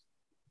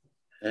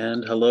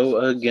And hello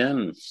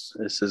again.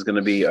 This is going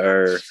to be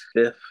our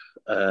fifth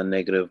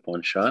negative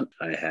one shot.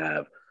 I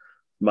have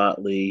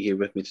Motley here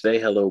with me today.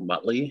 Hello,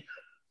 Motley.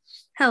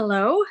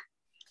 Hello.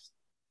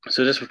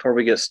 So just before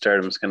we get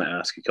started, I'm just going to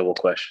ask you a couple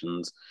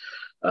questions.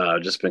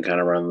 Just been kind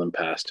of running them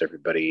past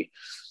everybody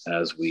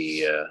as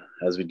we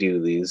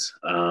do these.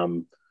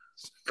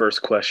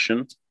 First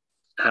question: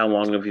 how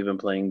long have you been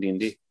playing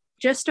D&D?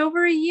 Just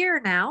over a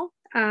year now.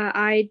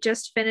 I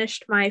just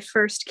finished my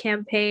first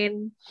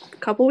campaign a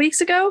couple weeks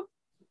ago.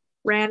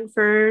 Ran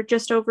for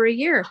just over a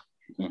year.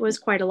 It was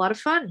quite a lot of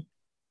fun.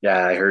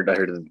 Yeah, I heard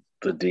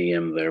the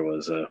DM there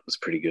was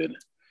pretty good.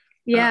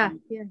 Yeah,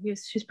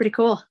 she's pretty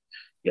cool.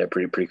 Yeah,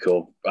 pretty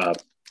cool.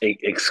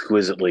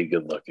 Exquisitely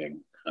good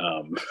looking.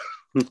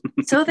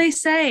 So they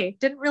say.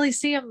 Didn't really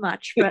see him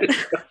much, but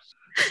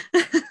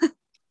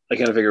I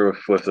kind of figure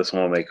with this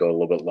one, I'll make it a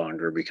little bit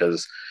longer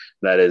because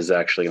that is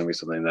actually going to be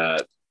something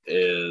that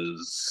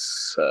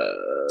is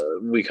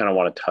we kind of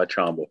want to touch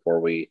on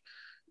before we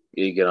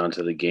get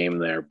onto the game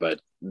there.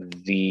 But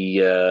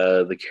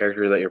the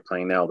character that you're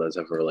playing now does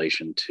have a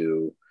relation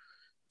to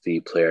the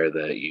player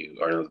that you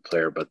are not the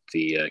player, but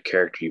the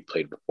character you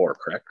played before,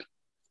 correct?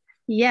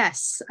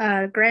 Yes,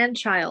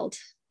 grandchild.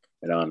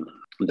 Right on.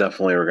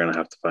 Definitely, we're going to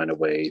have to find a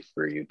way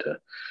for you to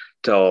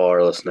tell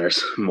our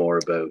listeners more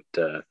about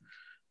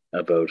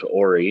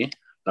Ori.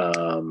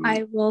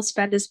 I will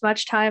spend as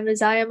much time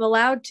as I am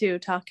allowed to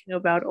talking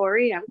about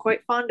Ori. I'm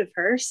quite fond of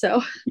her,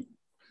 so.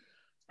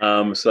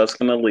 So that's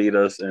going to lead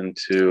us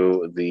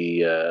into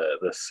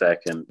the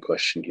second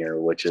question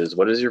here, which is,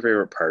 what is your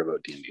favorite part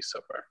about D&D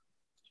so far?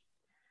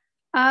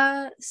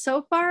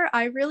 So far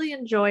I really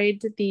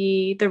enjoyed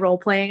the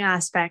role-playing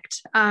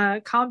aspect.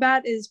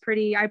 Combat is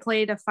pretty. I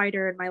played a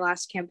fighter in my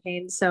last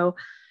campaign, so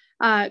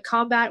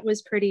combat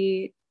was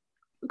pretty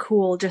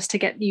cool just to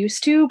get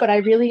used to, but I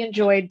really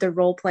enjoyed the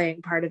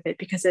role-playing part of it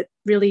because it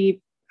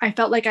really, I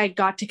felt like I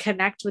got to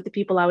connect with the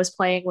people I was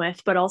playing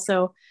with, but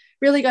also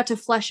really got to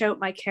flesh out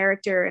my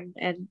character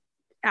and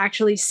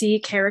actually see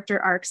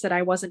character arcs that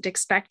I wasn't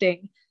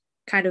expecting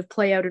kind of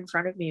play out in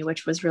front of me,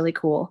 which was really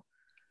cool.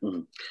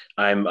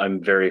 Mm-hmm.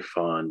 I'm very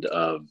fond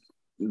of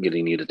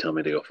getting you to tell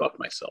me to go fuck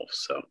myself.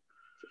 So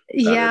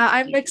yeah,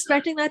 I'm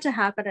expecting that to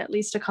happen at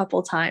least a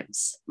couple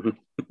times.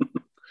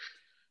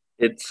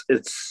 it's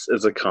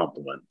a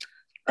compliment.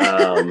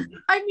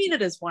 I mean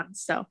it as one.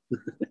 So,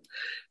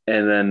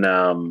 and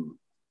then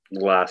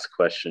last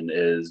question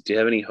is: do you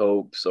have any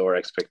hopes or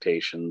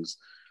expectations,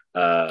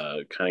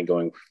 kind of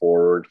going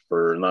forward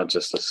for not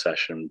just the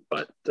session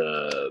but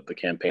the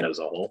campaign as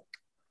a whole?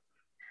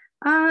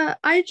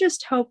 I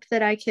just hope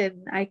that I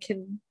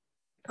can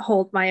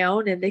hold my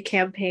own in the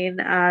campaign.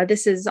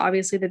 This is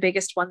obviously the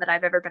biggest one that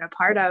I've ever been a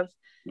part of,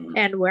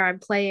 and where I'm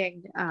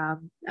playing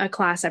a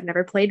class I've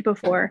never played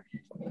before.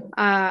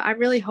 I'm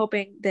really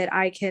hoping that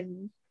I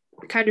can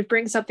kind of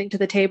bring something to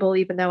the table,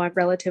 even though I'm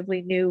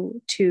relatively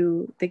new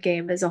to the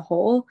game as a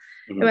whole.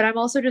 But I'm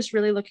also just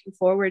really looking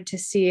forward to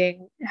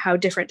seeing how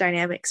different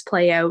dynamics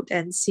play out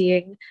and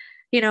seeing,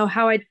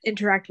 how I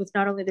interact with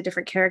not only the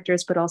different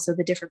characters, but also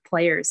the different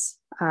players,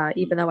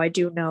 even though I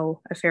do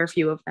know a fair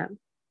few of them.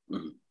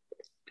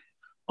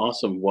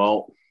 Awesome.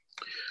 Well,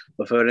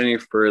 without any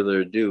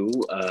further ado,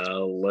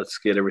 let's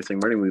get everything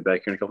ready. We'll be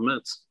back here in a couple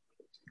minutes.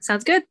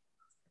 Sounds good.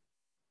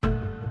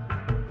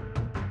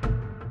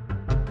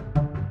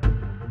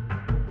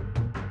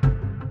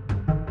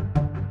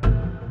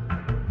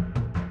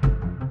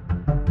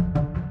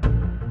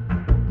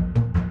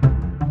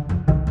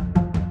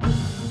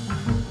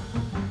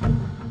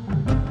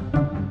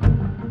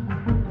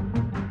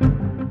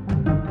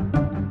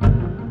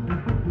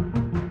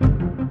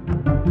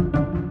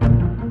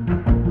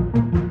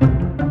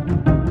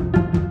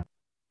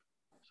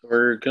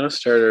 We're going to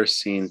start our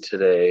scene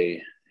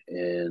today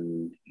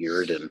in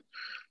Iraden,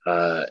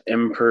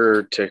 in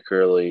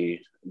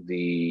particularly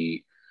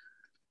the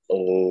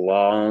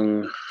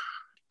long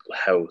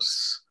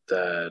house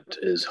that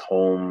is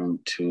home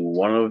to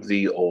one of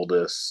the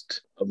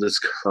oldest of this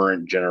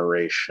current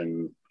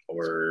generation,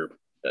 or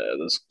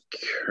this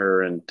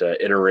current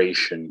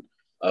iteration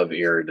of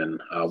Iraden,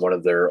 one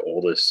of their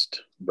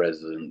oldest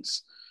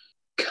residents,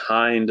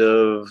 kind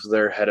of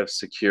their head of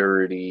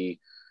security,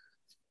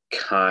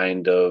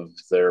 kind of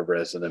their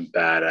resident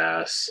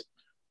badass,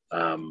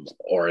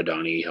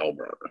 Oridani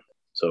Hellborn.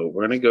 So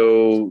we're going to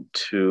go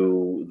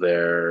to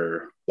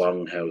their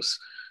longhouse,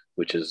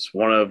 which is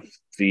one of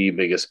the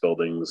biggest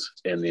buildings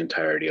in the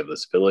entirety of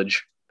this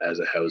village, as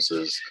it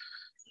houses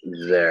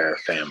their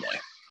family.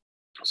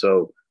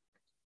 So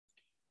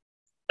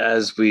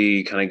as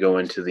we kind of go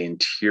into the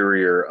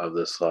interior of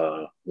this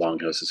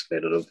longhouse, it's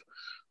made out of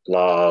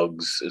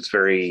logs. It's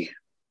very,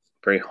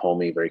 very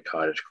homey, very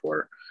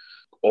cottagecore.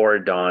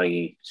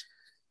 Oridani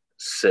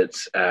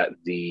sits at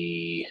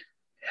the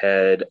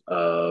head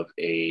of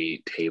a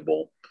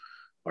table,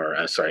 or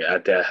at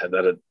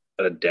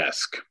a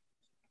desk,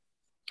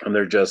 and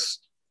they're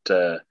just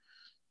kind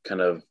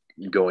of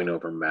going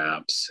over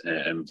maps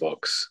and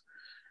books.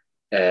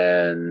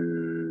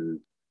 And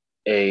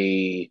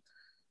a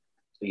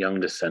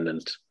young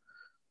descendant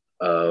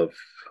of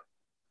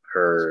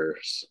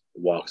hers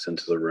walks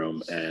into the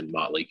room. And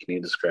Motley, can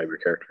you describe your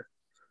character?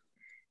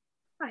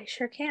 I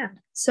sure can.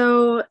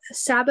 So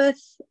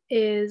Sabbath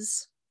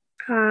is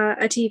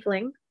a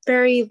tiefling,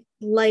 very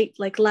light,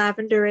 like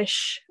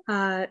lavenderish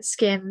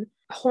skin.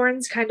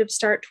 Horns kind of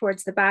start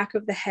towards the back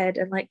of the head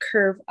and like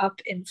curve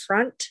up in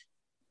front.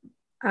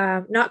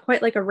 Not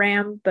quite like a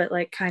ram, but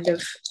like kind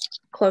of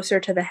closer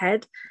to the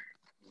head.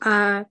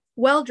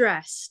 Well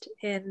dressed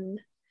in,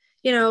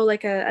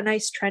 like a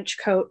nice trench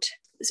coat.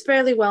 It's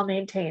fairly well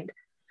maintained.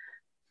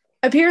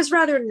 Appears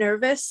rather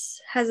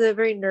nervous, has a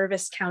very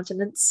nervous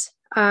countenance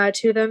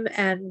to them,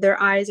 and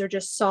their eyes are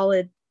just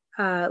solid,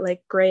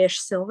 like grayish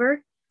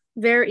silver.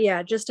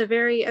 Just a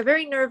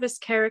very nervous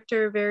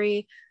character,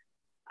 very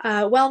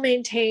well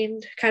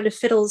maintained, kind of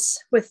fiddles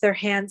with their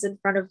hands in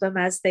front of them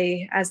as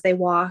they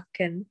walk,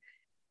 and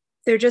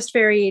they're just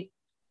very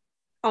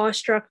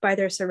awestruck by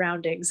their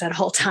surroundings at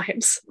all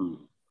times.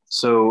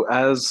 So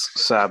as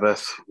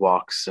Sabbath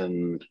walks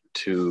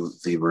into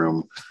the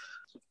room,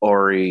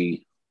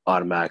 Ori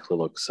automatically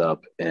looks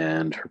up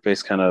and her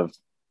face kind of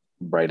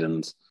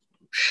brightens.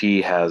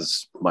 She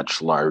has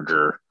much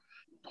larger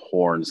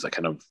horns that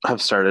kind of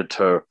have started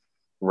to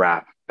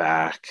wrap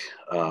back.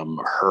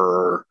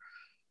 Her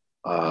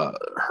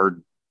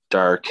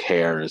dark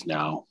hair is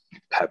now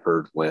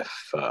peppered with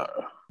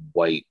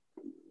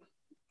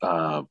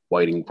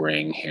whiting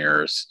graying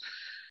hairs.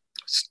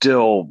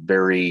 Still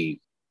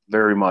very,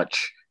 very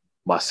much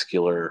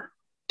muscular.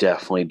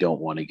 Definitely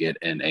don't want to get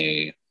in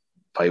a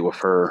fight with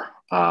her.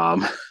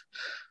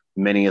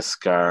 Many a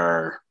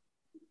scar,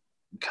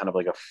 kind of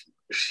like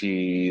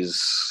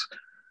she's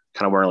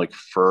kind of wearing like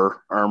fur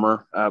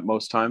armor at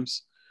most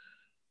times.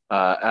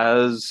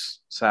 As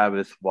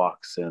Sabbath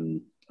walks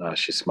in,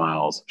 she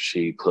smiles.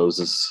 She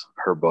closes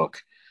her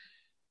book,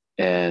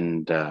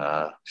 and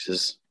she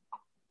says,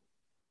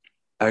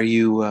 "Are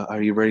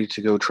you ready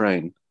to go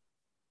train?"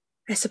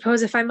 I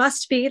suppose if I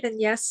must be, then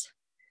yes.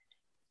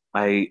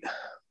 I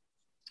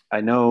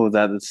know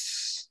that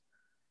this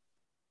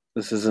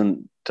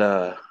isn't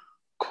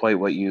quite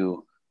what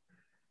you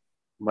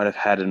might have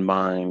had in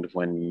mind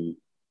when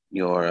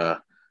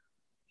your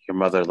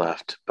mother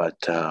left,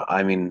 but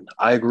I mean,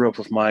 I grew up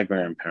with my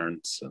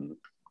grandparents, and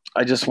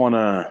I just want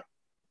to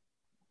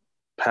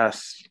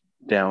pass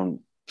down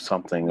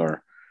something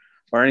or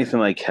anything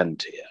I can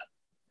to you.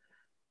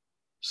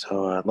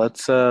 So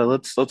let's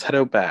head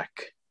out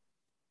back.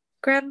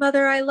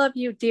 Grandmother, I love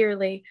you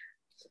dearly,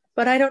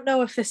 but I don't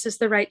know if this is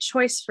the right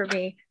choice for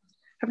me.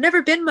 I've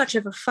never been much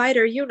of a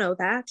fighter, you know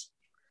that.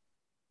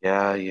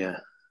 Yeah,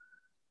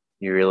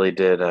 you really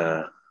did.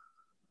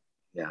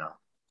 Yeah,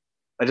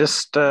 I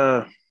just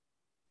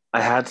I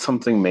had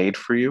something made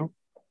for you.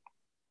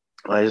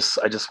 I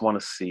just want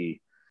to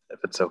see if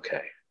it's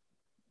okay.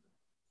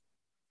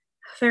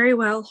 Very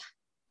well.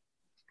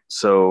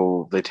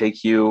 So they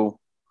take you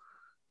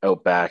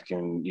out back,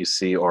 and you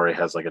see Ori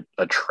has like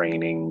a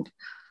training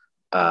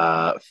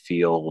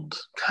field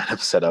kind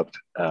of set up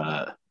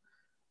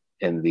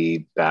in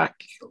the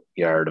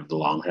backyard of the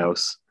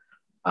longhouse.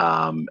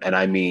 And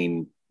I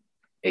mean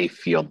a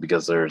field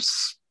because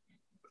there's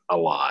a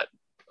lot.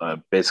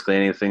 Basically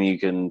anything you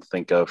can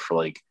think of for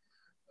like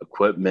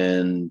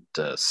equipment,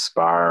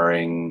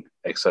 sparring,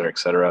 et cetera, et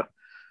cetera.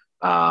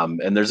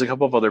 And there's a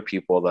couple of other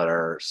people that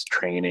are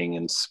training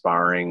and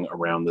sparring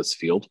around this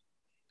field.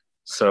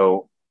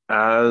 So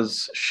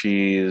as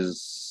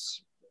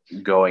she's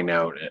going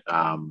out,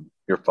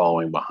 you're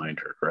following behind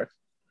her, correct?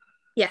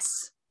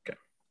 Yes. Okay.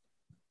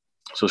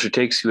 So she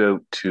takes you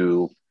out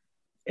to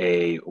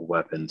a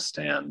weapon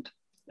stand,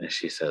 and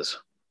she says,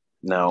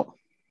 "Now,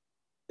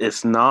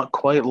 it's not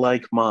quite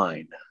like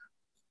mine.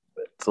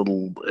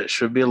 It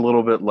should be a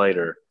little bit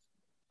lighter,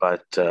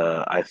 but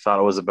I thought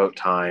it was about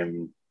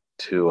time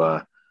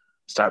to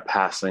start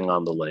passing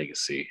on the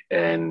legacy."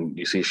 And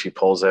you see, she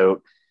pulls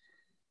out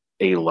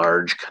a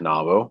large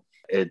Kanabo.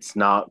 It's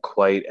not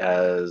quite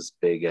as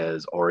big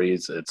as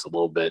Ori's. It's a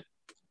little bit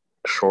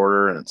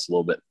shorter and it's a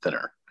little bit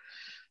thinner.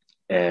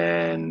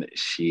 And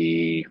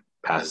she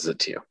passes it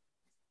to you.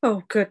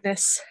 Oh,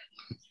 goodness.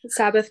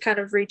 Sabbath kind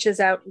of reaches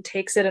out and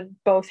takes it in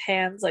both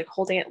hands, like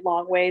holding it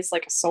long ways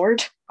like a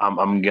sword.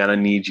 I'm going to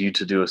need you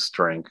to do a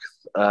strength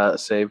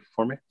save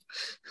for me.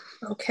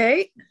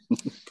 Okay.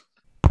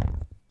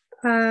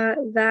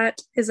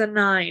 That is a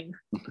 9.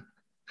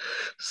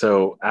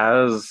 So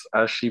as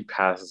she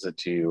passes it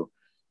to you,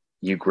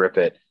 you grip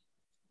it,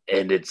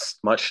 and it's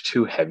much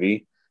too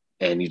heavy,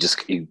 and you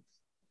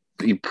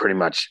pretty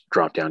much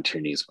drop down to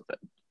your knees with it.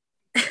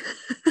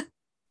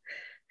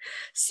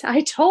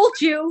 I told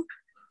you,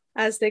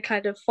 as they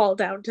kind of fall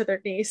down to their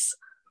knees.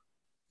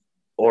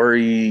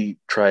 Ori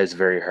tries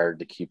very hard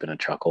to keep in a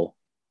chuckle,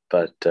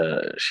 but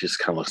she just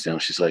kind of looks down.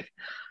 She's like,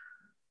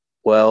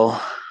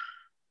 "Well,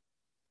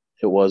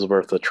 it was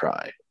worth a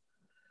try.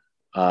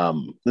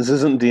 This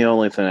isn't the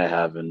only thing I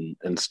have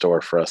in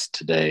store for us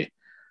today.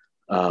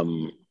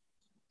 Do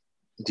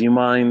you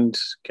mind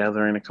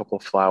gathering a couple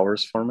of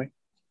flowers for me?"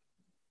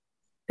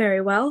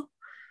 Very well.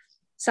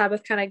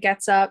 Sabbath kind of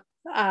gets up,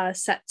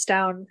 sets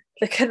down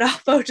the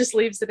canapa, just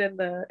leaves it in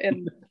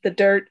the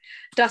dirt,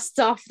 dusts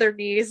off their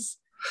knees,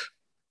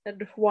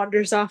 and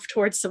wanders off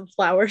towards some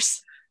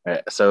flowers. All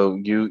right, so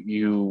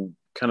you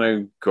kind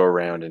of go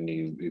around and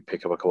you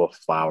pick up a couple of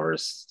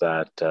flowers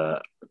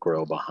that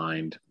grow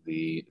behind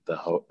the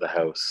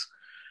house,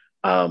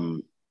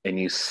 and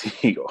you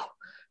see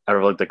out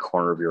of like the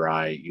corner of your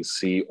eye, you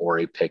see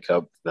Ori pick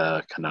up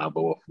the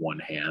kanabo with one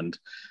hand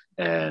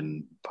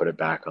and put it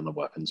back on the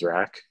weapons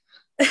rack.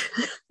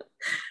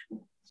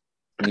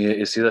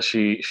 You see that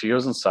she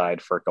goes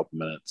inside for a couple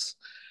minutes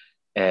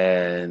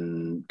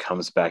and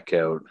comes back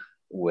out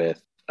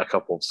with a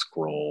couple of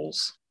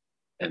scrolls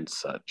and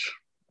such.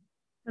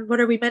 And what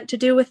are we meant to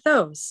do with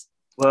those?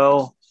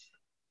 Well,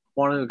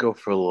 wanted to go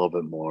for a little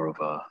bit more of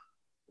a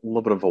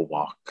little bit of a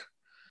walk.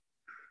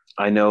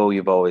 I know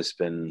you've always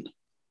been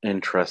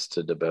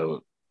interested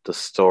about the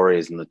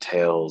stories and the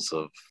tales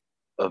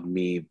of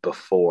me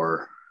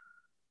before,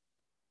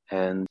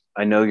 and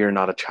I know you're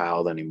not a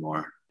child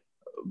anymore,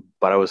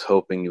 but I was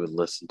hoping you would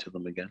listen to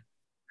them again.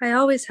 I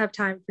always have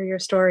time for your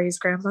stories,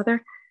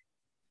 grandmother.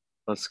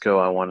 Let's go.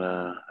 I would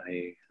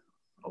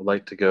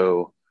like to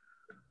go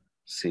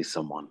see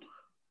someone.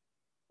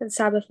 And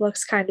Sabbath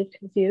looks kind of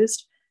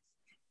confused.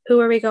 Who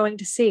are we going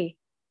to see?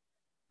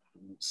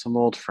 Some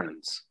old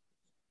friends.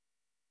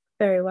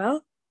 Very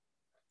well.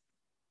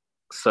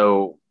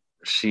 So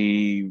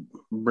she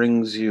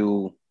brings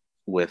you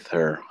with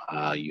her.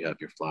 You have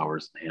your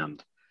flowers in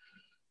hand,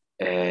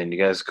 and you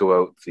guys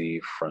go out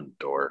the front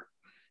door.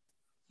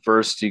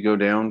 First, you go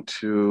down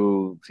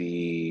to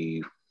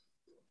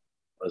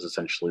was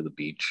essentially the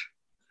beach,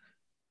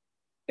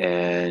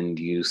 and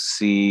you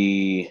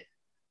see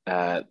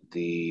at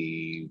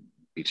the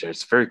beach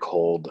it's very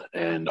cold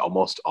and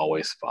almost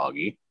always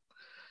foggy,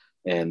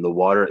 and the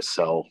water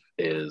itself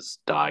is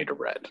dyed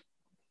red.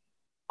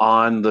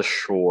 On the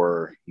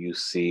shore, you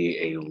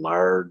see a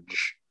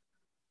large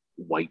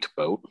white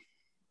boat,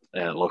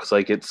 and it looks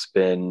like it's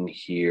been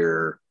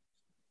here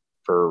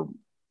for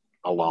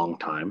a long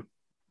time,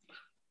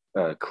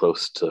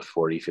 close to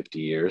 40, 50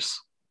 years.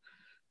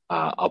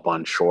 Up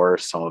on shore,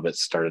 some of it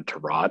started to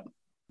rot.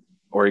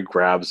 Or he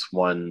grabs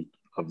one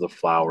of the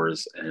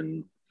flowers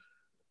and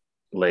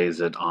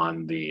lays it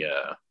on the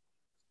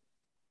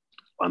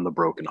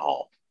broken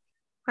hull.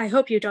 I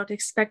hope you don't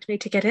expect me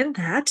to get in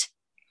that.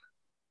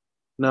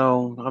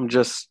 No, I'm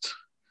just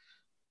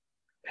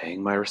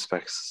paying my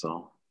respects,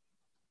 so.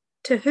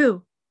 To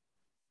who?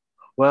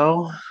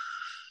 Well,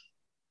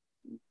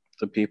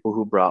 the people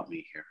who brought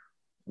me here.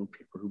 The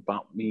people who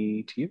brought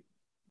me to you.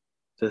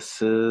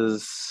 This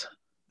is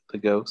the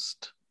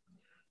Ghost.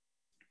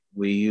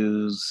 We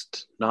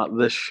used not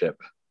this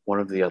ship, one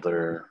of the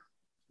other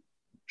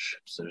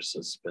ships. There's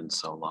just been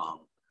so long.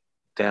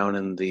 Down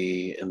in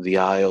the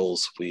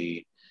Isles,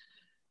 we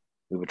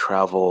would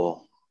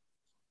travel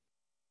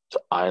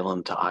to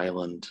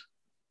island.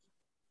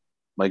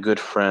 My good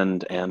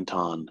friend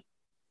Anton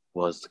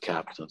was the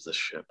captain of this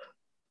ship.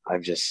 I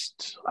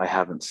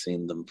haven't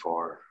seen them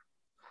for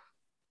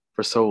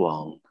so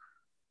long.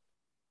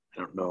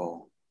 I don't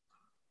know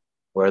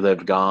where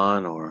they've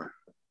gone or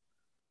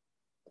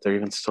if they're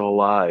even still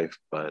alive,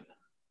 but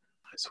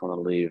I just want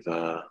to leave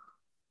a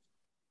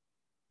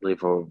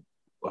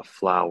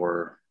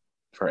flower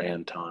for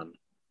Anton.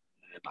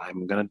 And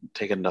I'm gonna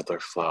take another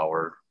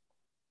flower.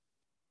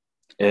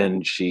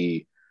 And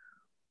she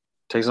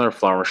takes another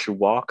flower. She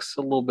walks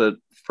a little bit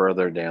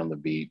further down the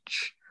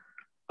beach,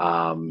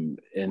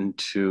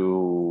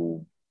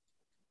 into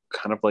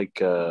kind of like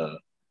a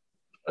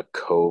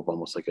cove,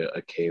 almost like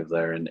a cave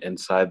there. And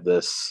inside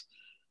this,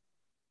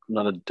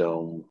 not a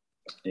dome,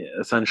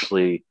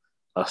 essentially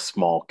a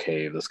small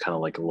cave that's kind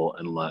of like a little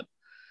inlet.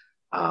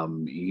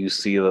 You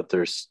see that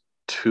there's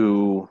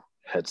two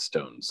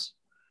headstones.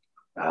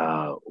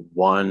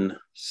 One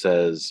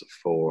says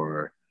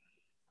for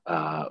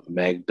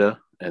Magda,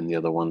 and the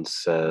other one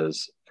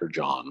says for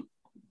John.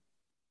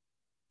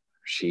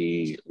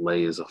 She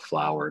lays a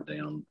flower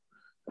down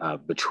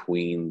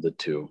between the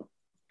two.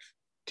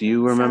 Do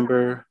you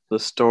remember the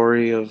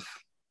story of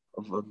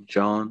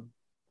John?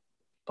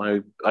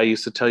 I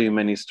used to tell you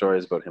many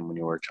stories about him when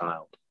you were a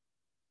child.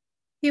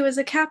 He was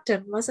a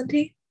captain, wasn't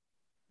he?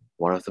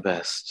 One of the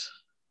best.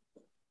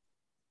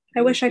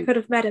 I wish I could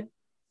have met him.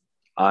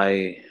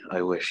 I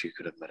wish you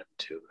could have met him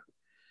too.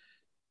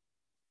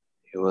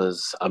 He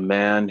was a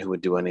man who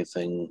would do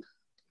anything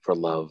for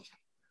love,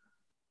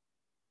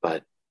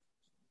 but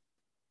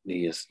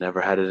he just never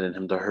had it in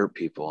him to hurt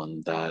people.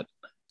 And that,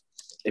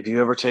 if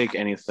you ever take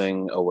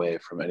anything away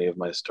from any of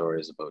my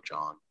stories about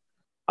John,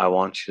 I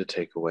want you to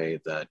take away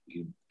that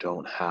you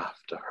don't have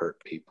to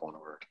hurt people in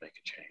order to make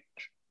a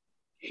change.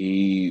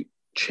 He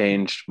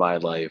changed my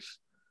life,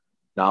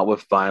 not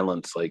with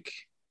violence like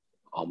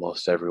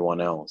almost everyone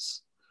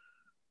else,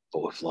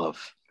 but with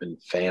love and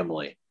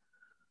family.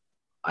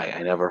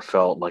 I never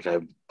felt like I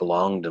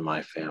belonged to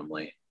my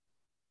family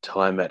till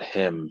I met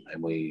him,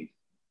 and we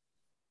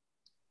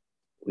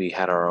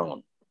had our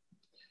own,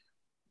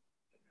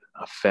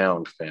 a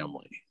found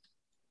family.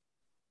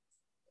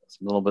 It's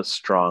a little bit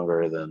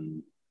stronger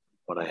than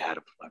what I had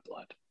of my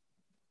blood.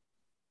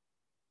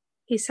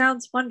 He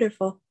sounds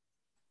wonderful.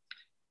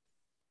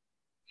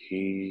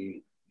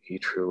 He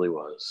truly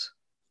was.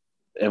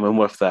 And then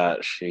with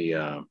that, she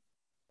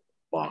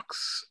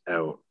walks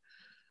out.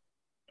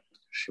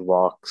 She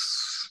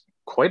walks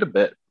quite a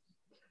bit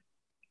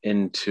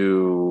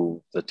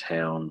into the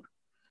town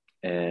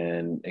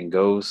and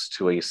goes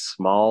to a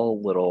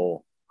small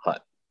little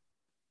hut.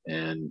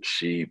 And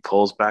she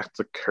pulls back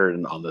the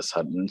curtain on this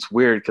hut. And it's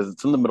weird because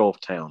it's in the middle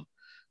of town,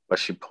 but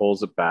she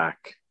pulls it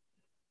back,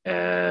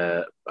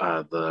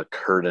 the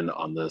curtain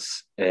on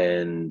this,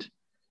 and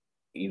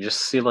you just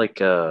see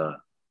like a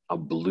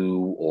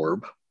blue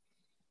orb.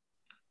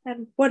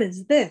 And what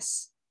is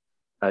this?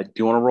 Do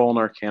you want to roll an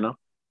Arcana?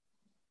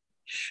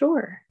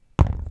 Sure.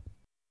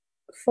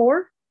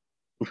 4?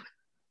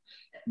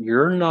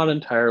 You're not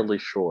entirely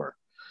sure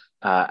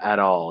at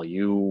all.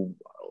 You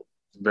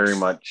very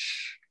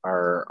much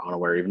are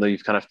unaware, even though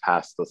you've kind of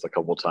passed this a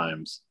couple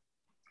times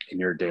in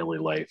your daily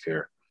life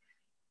here.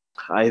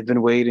 I've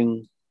been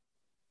waiting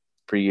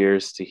for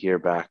years to hear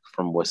back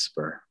from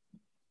Whisper,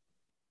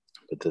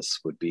 but this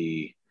would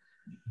be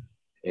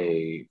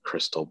a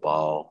crystal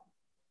ball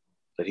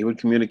that he would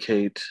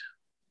communicate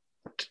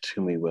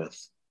to me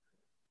with.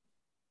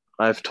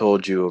 I've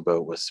told you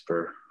about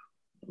Whisper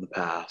in the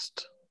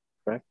past,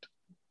 correct?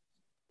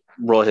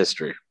 Roll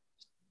history.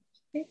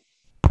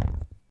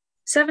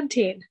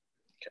 17. Okay.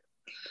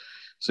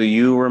 So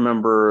you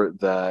remember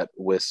that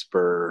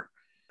Whisper,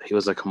 he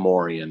was a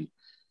Comorian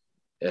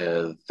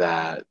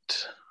that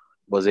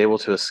was able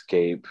to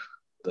escape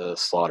the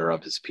slaughter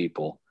of his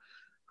people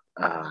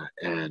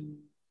and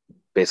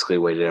basically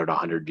waited out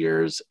 100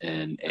 years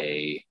in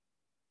a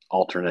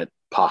alternate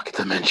pocket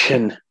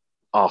dimension,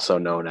 also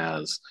known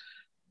as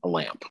a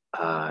lamp.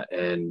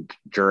 And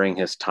during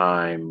his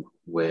time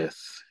with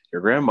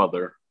your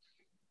grandmother,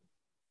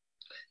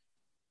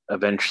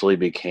 eventually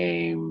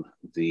became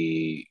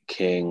the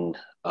king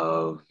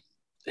of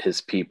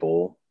his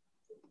people,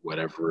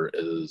 whatever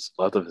is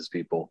left of his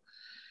people.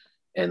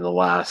 And the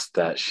last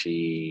that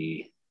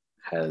she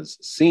has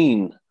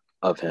seen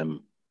of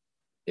him,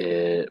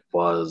 it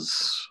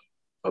was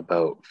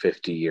about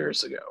 50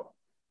 years ago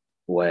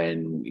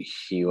when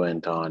he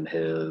went on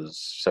his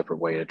separate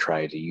way to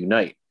try to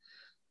unite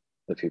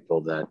the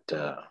people that,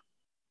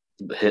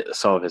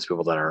 some of his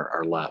people that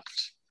are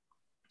left.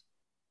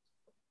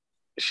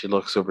 She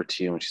looks over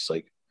to you and she's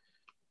like,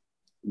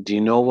 do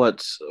you know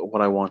what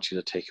I want you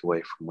to take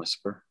away from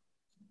Whisper?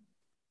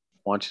 I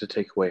want you to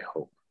take away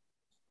hope.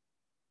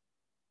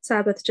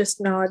 Sabbath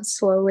just nods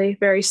slowly,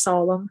 very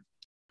solemn.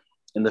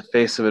 In the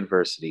face of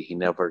adversity, he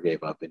never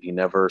gave up and he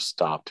never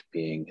stopped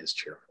being his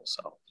cheerful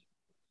self.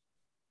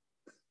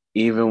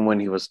 Even when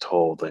he was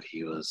told that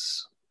he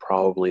was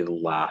probably the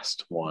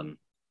last one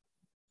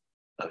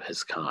of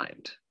his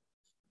kind,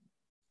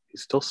 he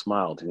still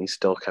smiled and he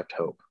still kept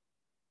hope.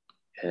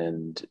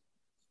 And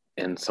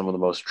in some of the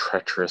most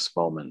treacherous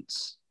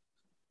moments,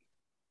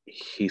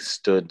 he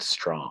stood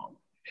strong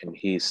and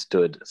he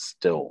stood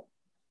still.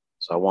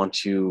 So I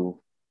want you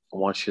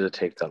to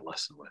take that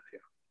lesson with you.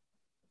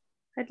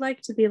 I'd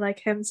like to be like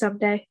him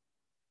someday.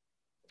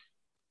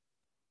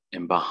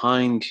 And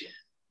behind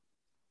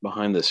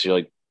this, she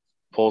like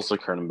pulls the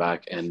curtain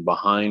back, and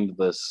behind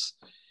this,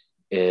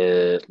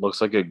 it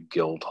looks like a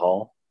guild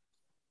hall.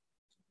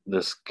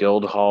 This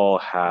guild hall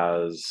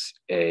has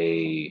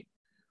a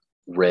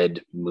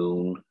red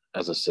moon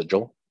as a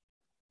sigil.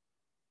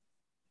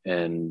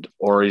 And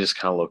Ori just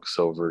kind of looks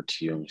over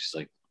to you and she's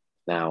like,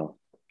 now,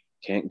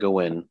 can't go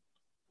in.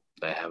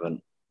 They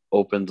haven't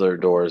opened their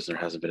doors. There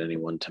hasn't been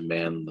anyone to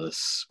man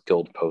this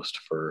guild post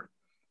for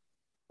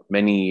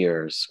many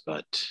years,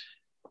 but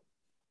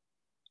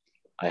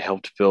I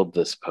helped build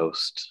this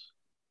post.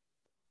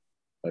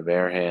 My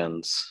bare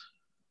hands,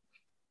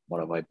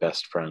 one of my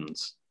best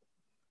friends.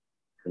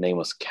 Her name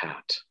was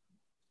Kat.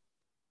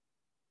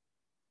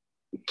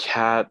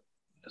 Kat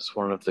is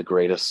one of the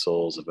greatest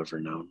souls I've ever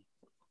known.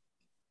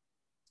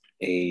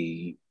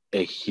 A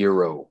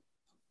hero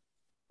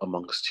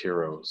amongst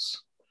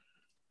heroes.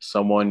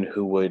 Someone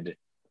who would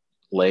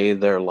lay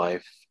their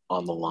life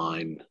on the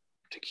line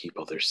to keep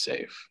others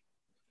safe.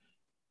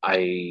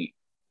 I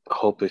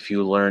hope if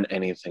you learn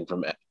anything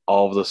from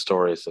all of the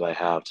stories that I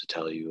have to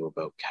tell you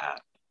about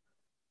Kat,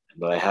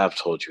 and that I have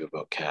told you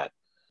about Kat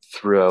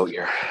throughout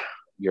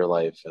your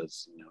life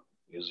as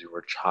you were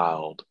a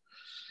child.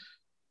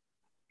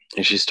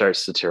 And she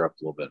starts to tear up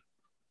a little bit.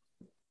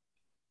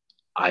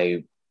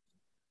 I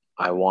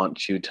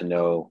want you to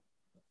know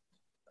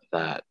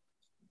that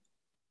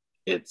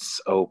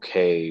it's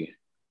okay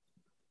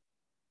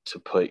to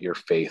put your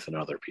faith in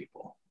other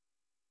people.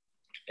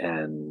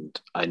 And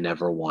I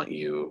never want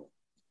you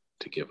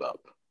to give up.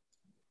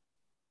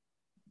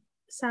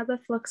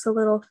 Sabbath looks a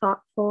little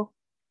thoughtful,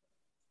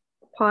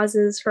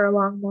 pauses for a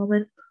long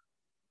moment.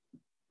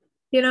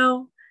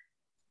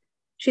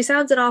 She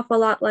sounds an awful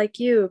lot like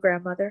you,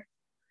 grandmother.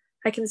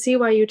 I can see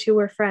why you two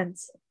were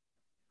friends.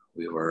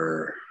 We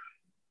were.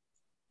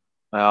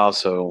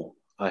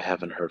 I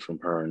haven't heard from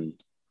her in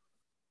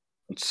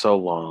It's so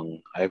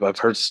long. I've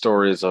heard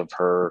stories of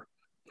her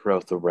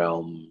throughout the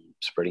realm,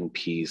 spreading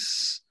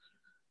peace,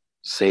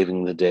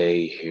 saving the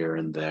day here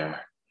and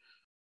there.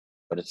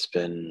 But it's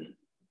been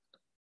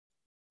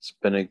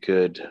a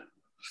good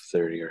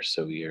 30 or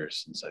so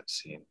years since I've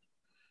seen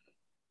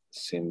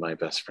my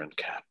best friend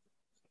Kat.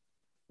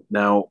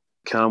 Now,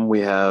 come,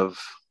 we have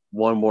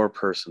one more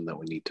person that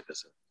we need to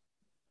visit.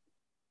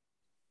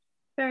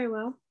 Very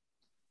well.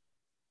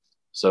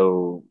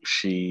 So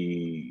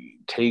she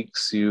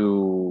takes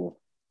you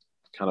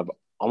kind of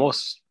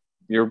almost,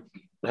 you're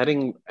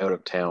heading out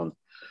of town.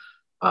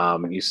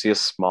 You see a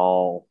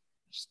small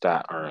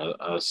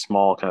a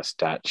small kind of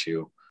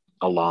statue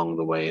along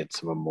the way.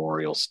 It's a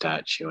memorial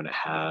statue, and it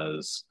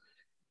has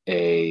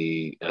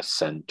a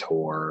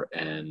centaur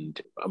and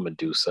a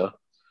Medusa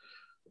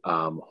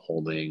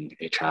holding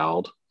a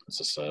child. It's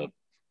just a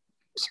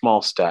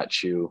small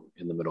statue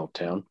in the middle of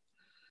town.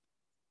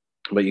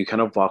 But you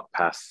kind of walk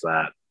past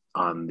that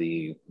on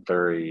the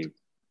very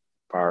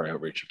far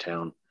outreach of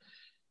town,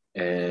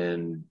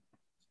 and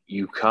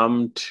you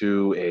come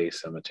to a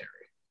cemetery.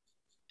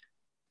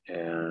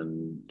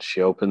 And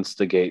she opens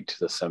the gate to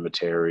the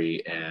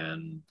cemetery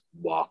and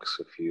walks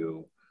with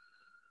you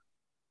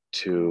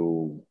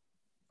to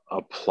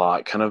a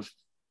plot kind of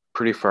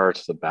pretty far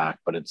to the back,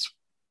 but it's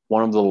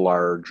one of the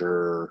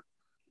larger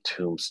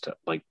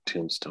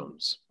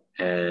tombstones.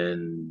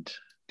 And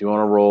do you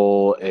want to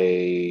roll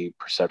a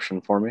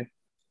perception for me?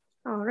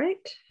 All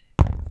right.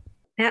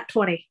 Nat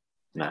 20.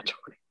 Nat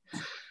 20.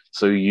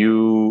 So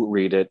you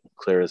read it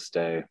clear as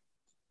day.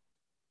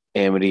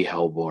 Amity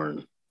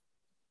Hellborn.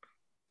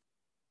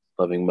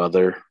 Loving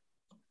mother,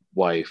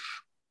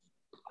 wife,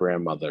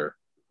 grandmother,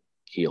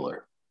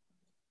 healer.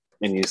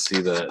 And you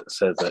see that it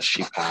says that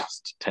she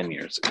passed 10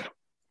 years ago.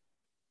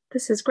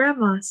 This is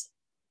Grandma's.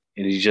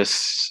 And you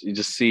just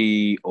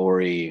see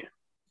Ori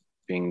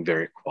being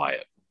very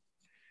quiet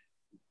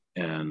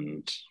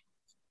and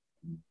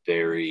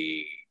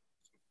very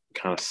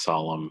kind of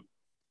solemn.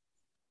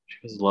 She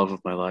was the love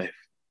of my life,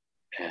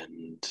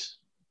 and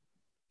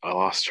I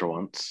lost her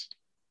once,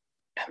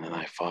 and then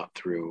I fought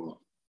through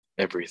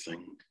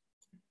everything,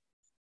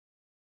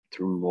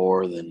 through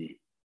more than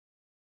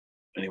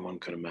anyone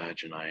could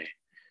imagine.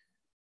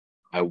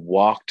 I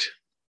walked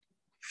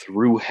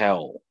through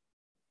hell.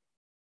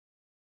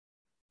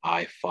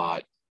 I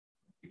fought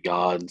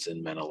gods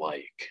and men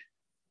alike.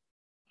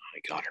 I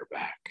got her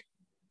back.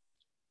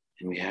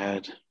 And we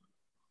had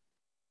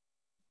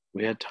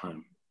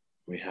time.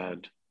 We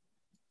had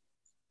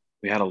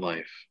a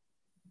life.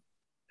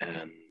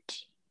 And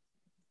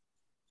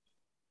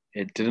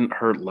it didn't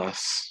hurt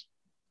less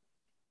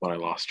when I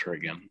lost her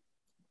again.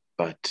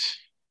 But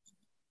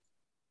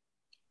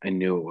I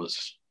knew it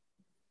was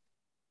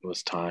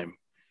time.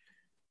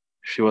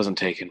 She wasn't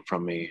taken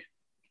from me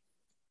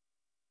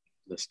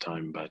this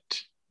time,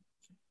 but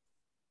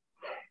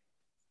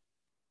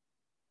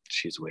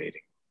she's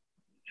waiting.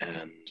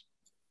 And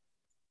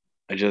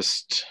I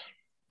just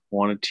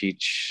want to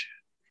teach,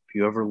 if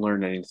you ever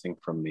learn anything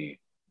from me,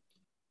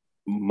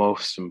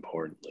 most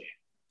importantly,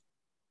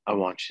 I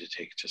want you to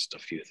take just a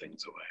few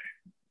things away.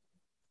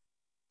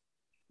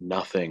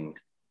 Nothing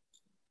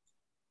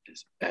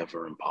is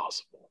ever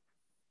impossible.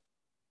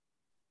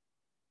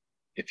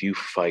 If you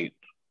fight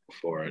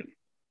for it,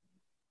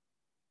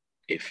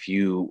 if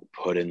you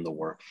put in the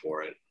work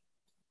for it,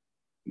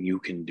 you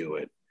can do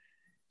it.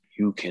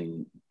 You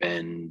can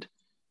bend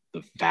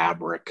the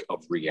fabric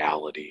of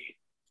reality,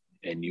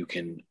 and you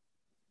can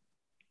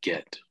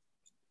get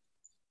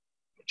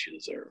what you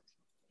deserve,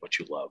 what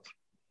you love.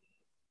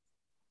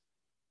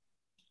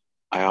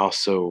 I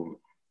also,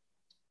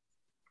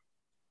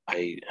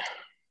 I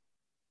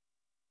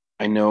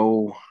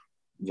know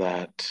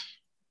that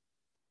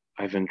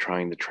I've been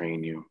trying to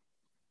train you,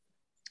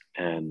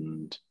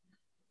 and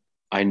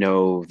I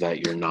know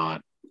that you're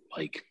not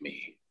like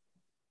me.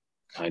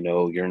 I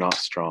know you're not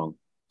strong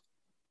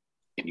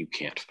and you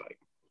can't fight.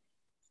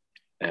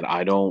 And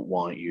I don't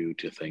want you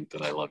to think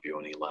that I love you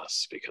any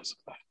less because of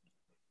that.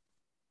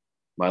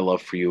 My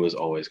love for you is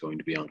always going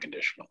to be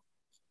unconditional.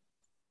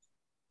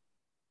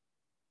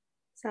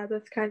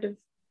 Sabbath kind of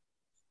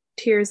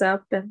tears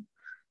up and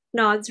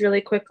nods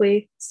really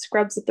quickly,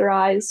 scrubs at their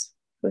eyes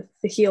with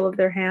the heel of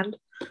their hand.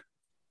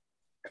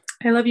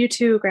 I love you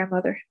too,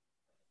 grandmother.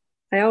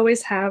 I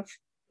always have.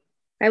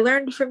 I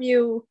learned from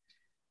you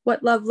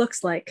what love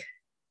looks like,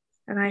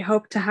 and I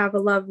hope to have a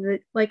love that,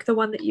 like the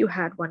one that you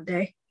had one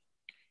day.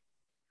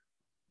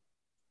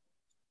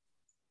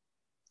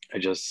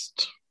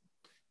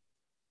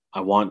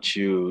 I want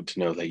you to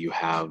know that you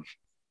have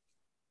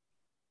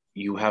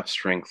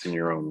strength in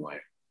your own way,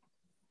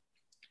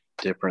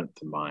 different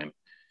than mine.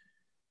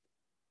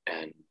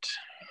 And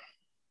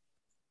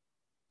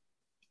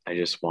I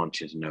just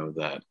want you to know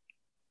that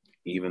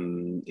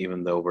even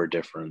though we're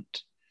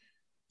different,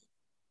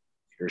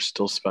 you're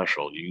still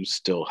special. You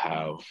still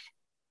have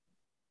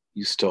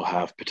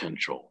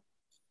potential.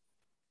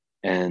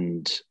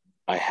 And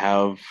I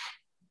have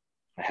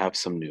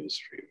some news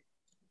for you.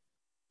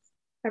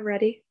 I'm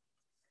ready.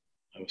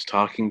 I was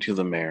talking to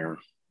the mayor,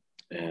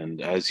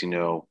 And as you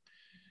know,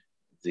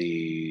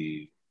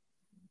 the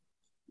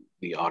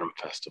autumn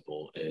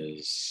festival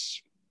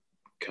is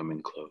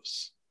coming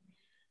close.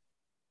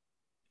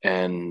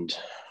 And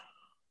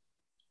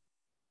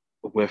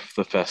with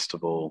the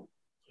festival,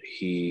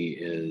 he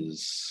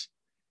is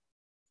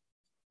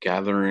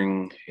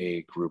gathering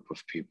a group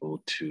of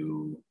people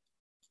to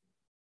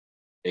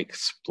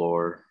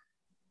explore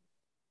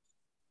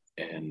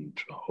and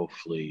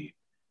hopefully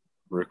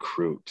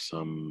recruit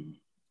some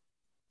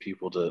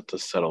people to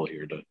settle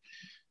here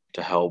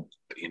to help,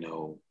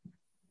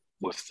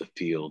 with the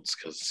fields,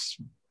 because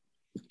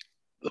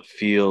the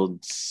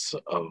fields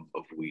of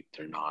wheat,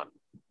 they're not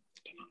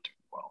doing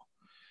well.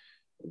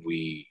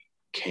 We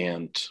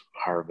can't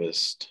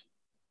harvest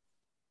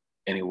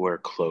anywhere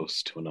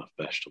close to enough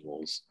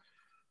vegetables.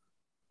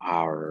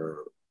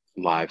 Our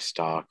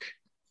livestock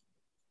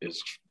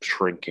is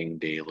shrinking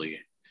daily.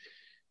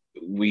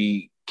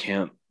 We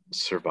can't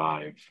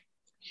survive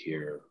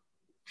here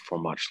for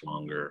much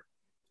longer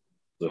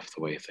with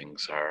the way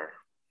things are.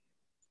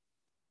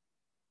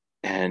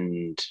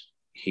 And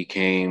he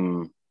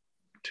came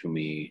to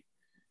me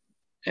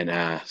and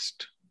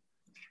asked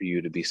for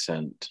you to be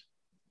sent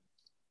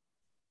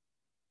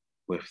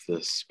with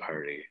this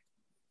party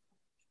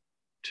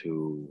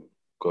to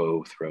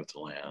go throughout the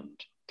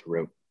land,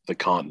 throughout the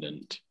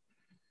continent,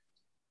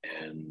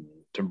 and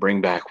to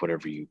bring back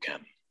whatever you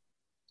can.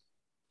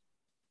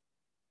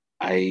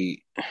 I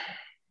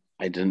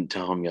didn't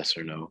tell him yes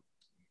or no,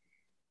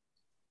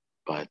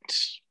 but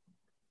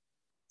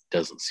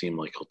doesn't seem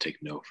like he'll take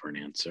no for an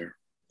answer.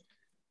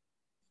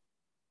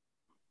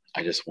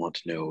 I just want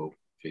to know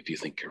if you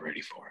think you're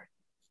ready for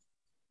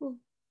it.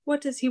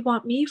 What does he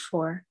want me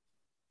for?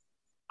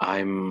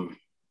 I'm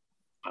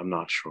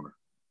not sure.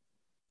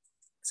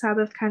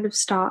 Sabbath kind of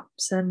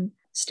stops and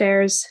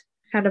stares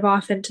kind of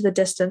off into the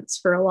distance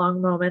for a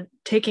long moment,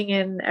 taking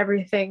in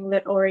everything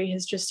that Ori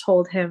has just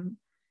told them,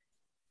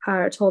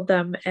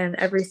 and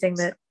everything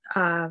that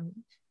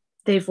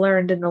they've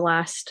learned in the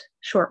last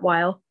short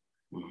while.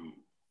 Mm-hmm.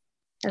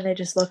 And they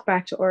just look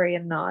back to Ori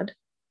and nod.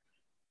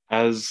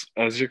 As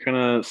you're kind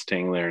of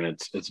staying there, and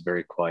it's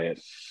very quiet,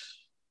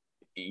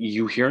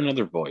 you hear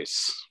another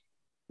voice.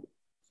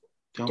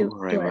 Don't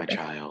worry, my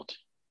child.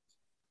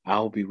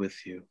 I'll be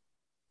with you.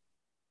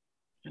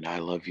 And I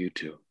love you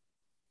too.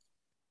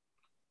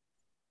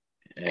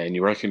 And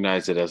you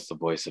recognize it as the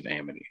voice of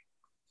Amity,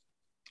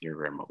 your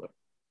grandmother.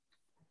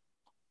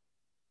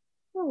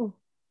 Oh.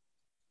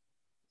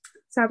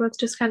 Sabbath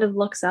just kind of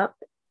looks up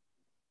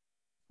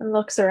and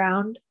looks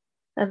around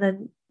and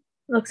then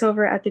looks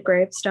over at the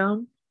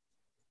gravestone.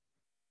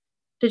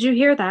 Did you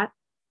hear that?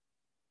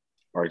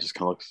 Or just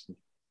kind of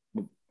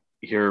looks.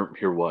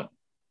 Hear what?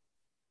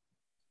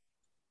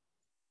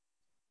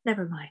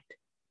 Never mind.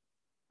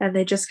 And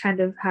they just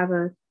kind of have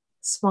a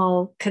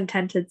small,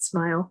 contented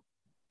smile.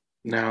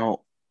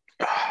 Now,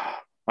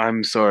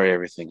 I'm sorry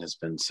everything has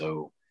been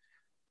so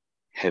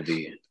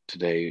heavy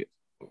today.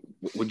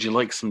 Would you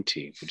like some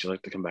tea? Would you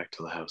like to come back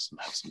to the house and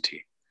have some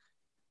tea?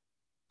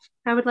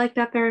 I would like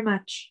that very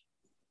much.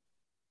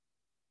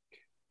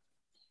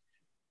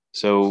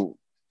 So,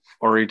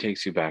 Ori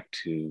takes you back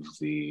to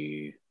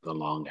the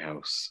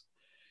longhouse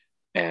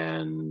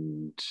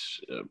and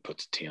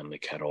puts tea on the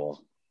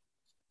kettle.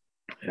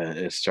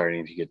 It's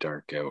starting to get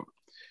dark out.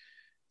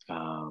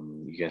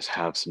 You guys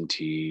have some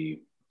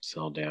tea,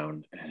 settle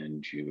down,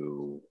 and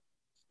you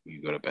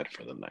go to bed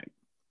for the night.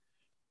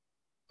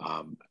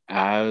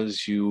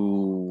 As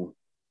you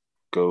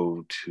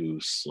go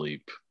to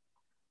sleep,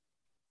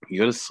 you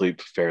go to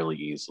sleep fairly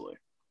easily,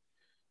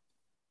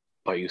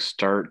 but you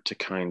start to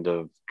kind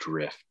of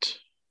drift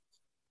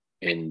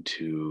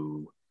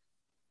into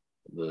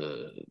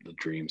the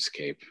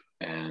dreamscape,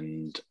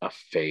 and a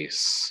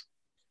face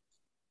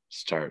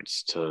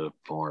starts to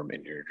form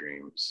in your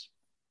dreams.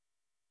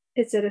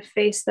 Is it a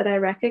face that I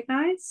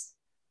recognize?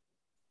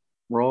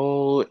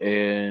 Roll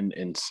an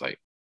insight.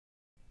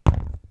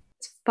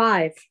 It's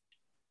 5.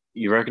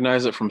 You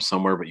recognize it from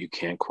somewhere, but you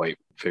can't quite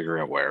figure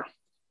out where.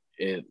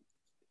 It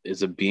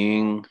is a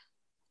being,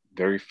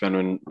 very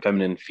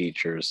feminine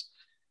features,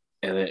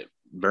 and it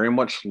very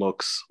much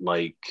looks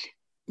like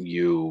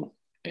you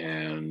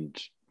and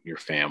your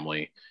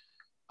family.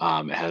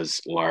 It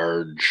has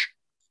large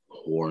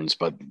horns,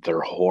 but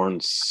their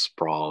horns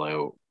sprawl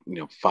out,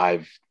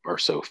 5 or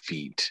so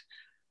feet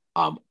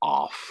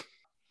off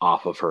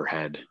of her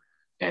head,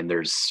 and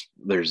there's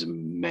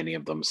many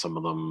of them. Some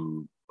of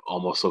them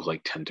almost look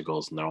like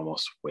tentacles, and they're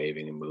almost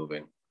waving and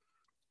moving.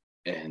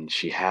 And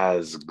she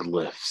has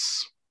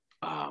glyphs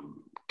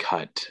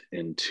cut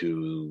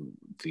into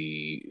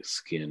the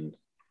skin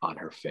on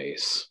her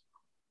face.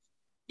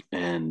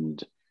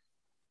 And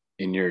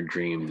in your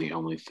dream, the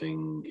only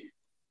thing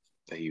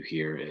that you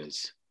hear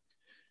is,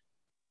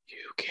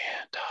 "You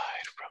can't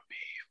hide from me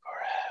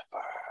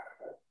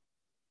forever."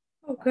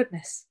 Oh,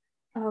 goodness.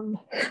 And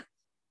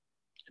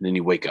then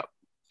you wake up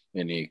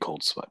in a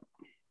cold sweat.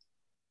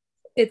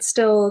 Is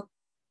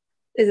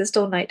it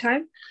still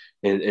nighttime?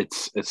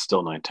 It's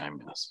still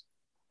nighttime, yes.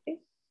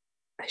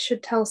 I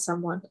should tell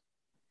someone.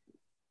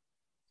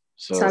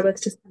 So,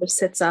 Sabbath just kind of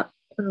sits up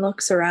and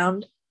looks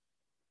around.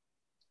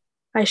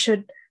 I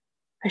should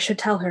I should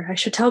tell her. I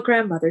should tell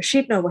grandmother.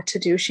 She'd know what to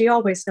do. She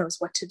always knows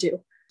what to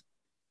do.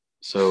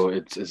 so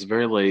it's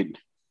very late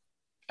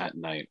at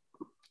night,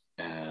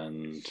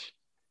 and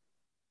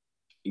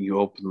you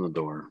open the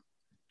door,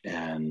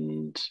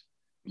 and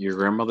your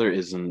grandmother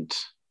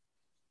isn't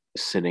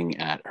sitting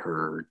at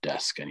her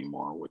desk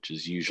anymore, which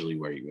is usually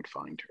where you would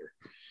find her.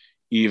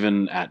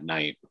 Even at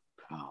night,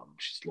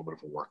 she's a little bit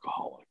of a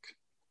workaholic.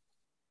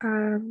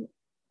 Um,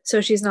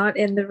 so she's not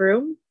in the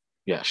room.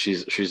 Yeah,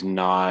 she's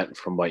not.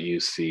 From what you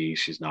see,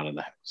 she's not in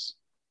the house.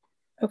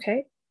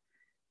 Okay.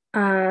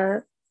 Uh,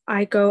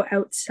 I go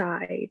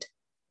outside.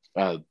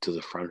 To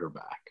the front or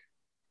back.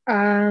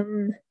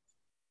 Um,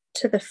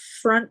 to the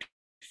front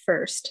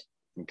first.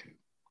 Okay.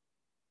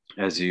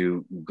 As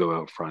you go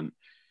out front,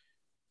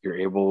 you're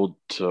able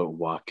to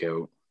walk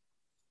out,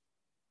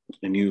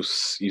 and you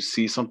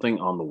see something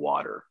on the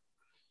water.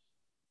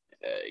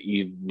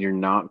 You're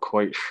not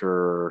quite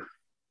sure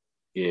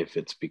if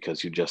it's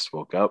because you just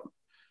woke up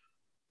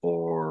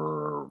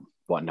or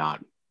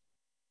whatnot,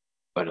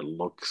 but it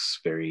looks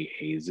very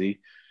hazy.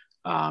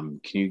 Can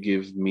you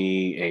give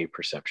me a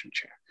perception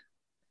check?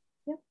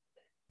 Yep.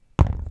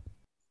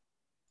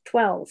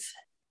 12.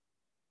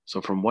 So,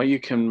 from what you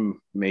can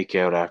make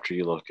out after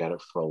you look at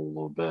it for a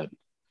little bit,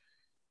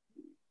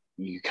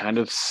 you kind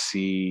of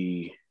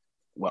see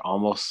what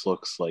almost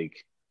looks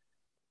like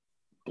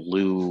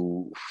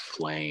blue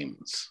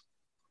flames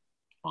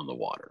on the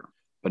water,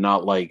 but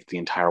not like the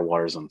entire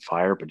water is on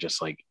fire, but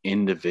just like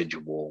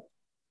individual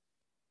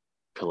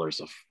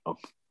pillars of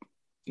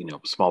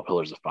small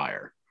pillars of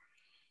fire.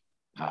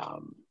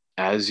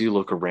 As you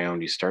look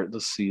around, you start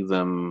to see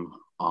them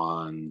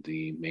on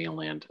the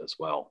mainland as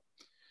well,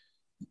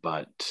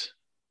 but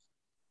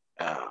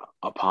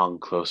upon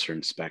closer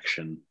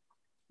inspection,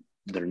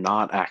 they're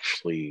not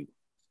actually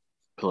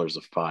pillars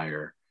of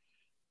fire.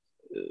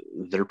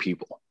 They're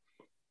people,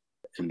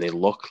 and they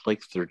look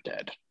like they're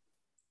dead.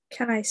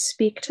 Can I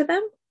speak to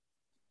them?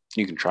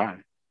 You can try.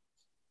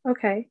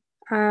 Okay.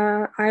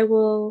 I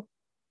will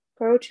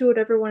go to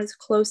whatever one is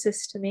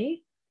closest to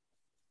me.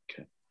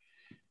 Okay.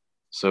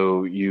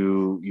 So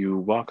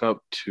you walk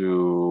up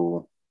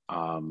to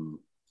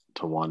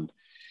one,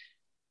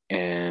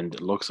 and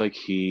it looks like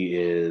he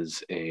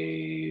is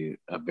a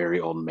very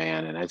old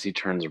man. And as he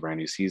turns around,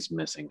 he sees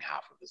missing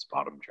half of his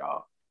bottom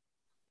jaw.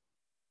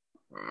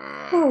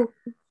 Oh,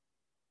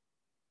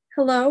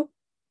 hello.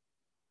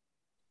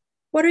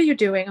 What are you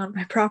doing on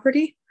my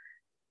property?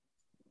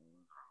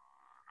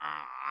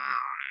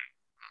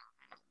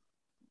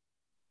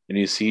 And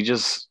you see, he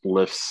just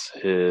lifts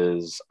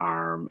his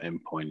arm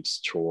and points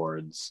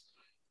towards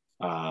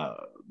uh,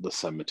 the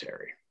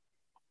cemetery.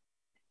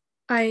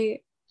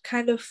 I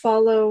kind of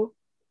follow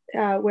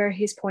where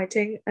he's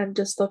pointing and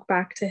just look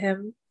back to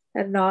him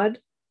and nod.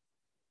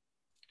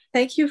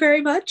 Thank you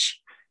very much.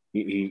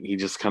 He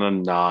just kind of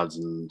nods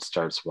and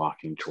starts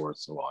walking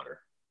towards the water.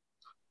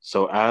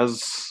 So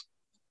as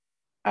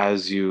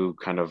you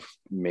kind of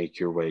make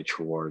your way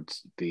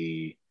towards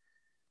the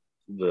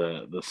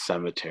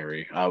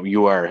cemetery,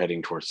 you are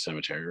heading towards the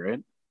cemetery,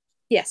 right?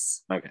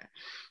 Yes. Okay.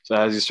 So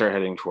as you start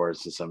heading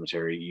towards the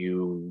cemetery,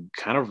 you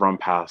kind of run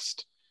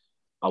past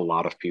a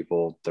lot of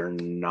people. They're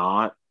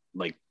not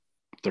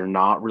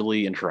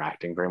really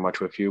interacting very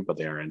much with you, but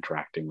they are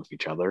interacting with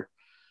each other.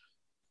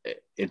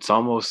 It's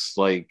almost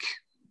like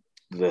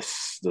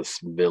this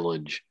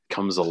village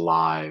comes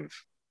alive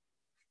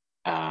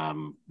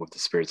with the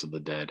spirits of the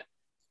dead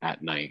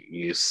at night.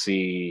 You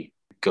see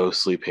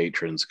ghostly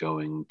patrons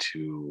going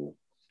to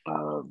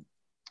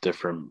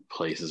different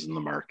places in the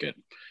market,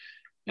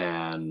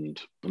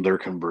 and they're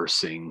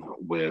conversing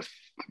with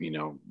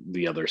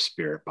the other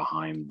spirit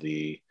behind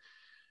the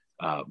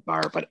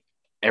bar, but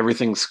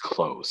everything's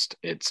closed.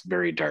 It's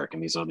very dark,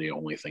 and these are the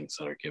only things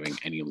that are giving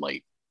any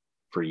light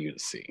for you to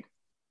see.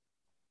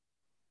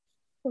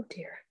 Oh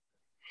dear.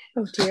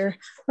 Oh dear.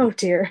 Oh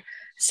dear.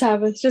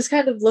 Sabbath just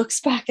kind of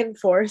looks back and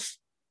forth.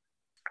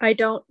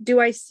 Do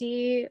I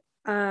see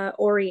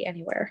Ori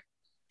anywhere?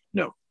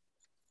 No.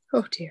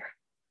 Oh dear.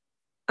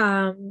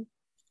 Can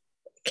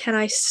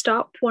I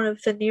stop one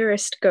of the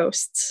nearest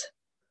ghosts?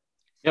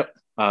 Yep.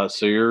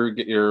 So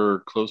you're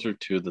closer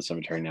to the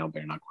cemetery now, but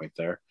you're not quite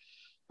there.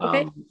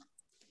 Okay.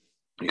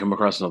 You come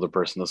across another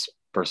person. This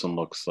person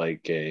looks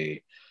like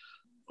a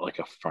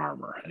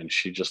farmer, and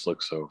she just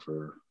looks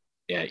over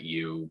at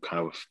you, kind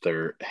of with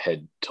their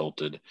head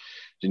tilted.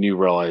 Then you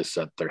realize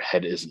that their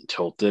head isn't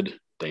tilted.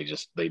 They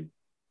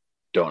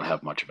don't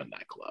have much of a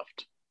neck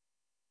left.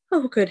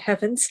 Oh, good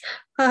heavens.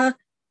 Hello?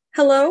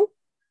 Hello.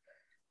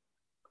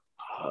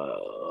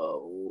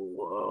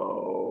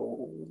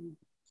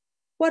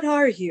 What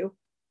are you?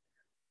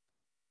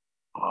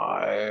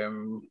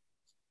 I'm.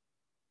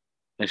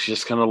 And she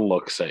just kind of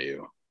looks at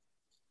you.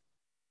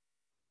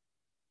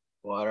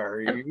 What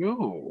are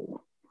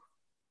you?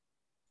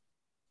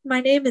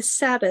 My name is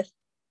Sabbath.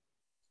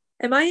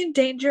 Am I in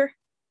danger?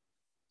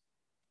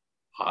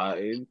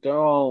 I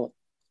don't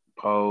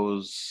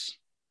pose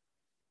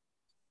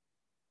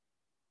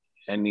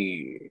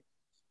any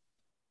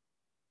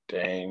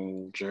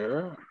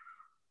Danger.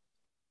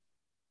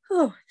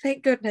 Oh,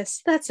 thank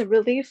goodness. That's a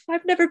relief.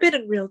 I've never been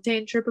in real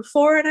danger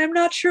before, and I'm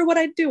not sure what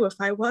I'd do if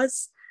I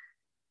was.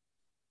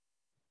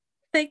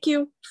 Thank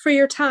you for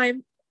your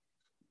time.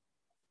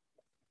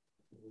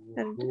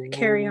 And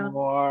carry on. Who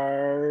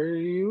are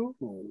you?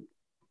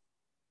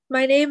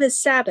 My name is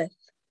Sabbath.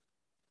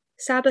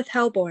 Sabbath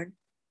Hellborn.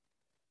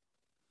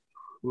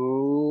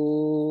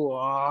 Who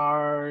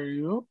are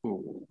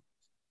you?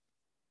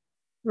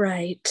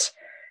 Right.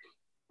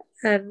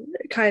 And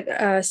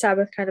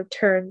Sabbath kind of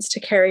turns to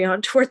carry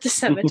on toward the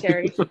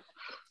cemetery.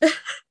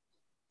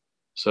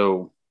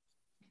 So,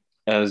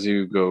 as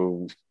you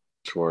go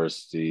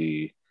towards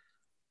the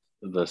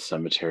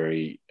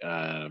cemetery,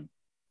 are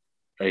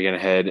you gonna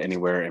head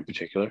anywhere in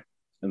particular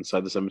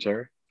inside the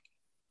cemetery?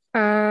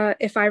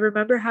 If I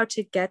remember how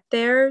to get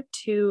there,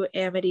 to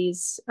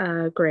Amity's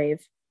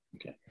grave.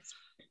 Okay.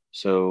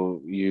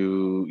 So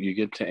you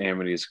get to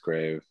Amity's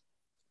grave,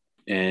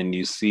 and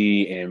you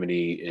see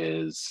Amity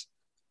is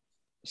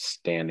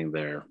standing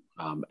there,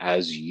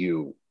 as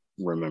you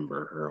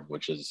remember her,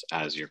 which is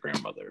as your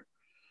grandmother.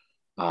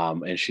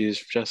 And she's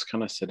just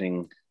kind of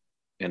sitting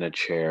in a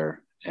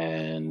chair,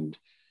 and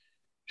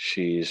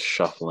she's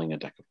shuffling a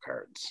deck of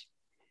cards.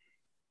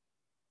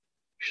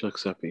 She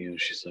looks up at you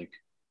and she's like,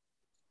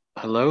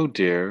 "Hello,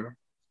 dear.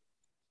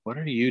 What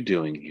are you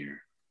doing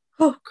here?"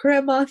 Oh,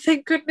 Grandma,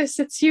 thank goodness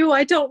it's you.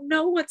 I don't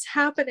know what's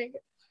happening.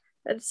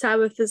 And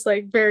Sabbath is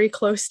like very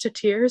close to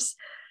tears.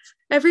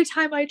 Every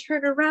time I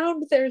turn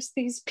around, there's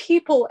these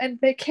people and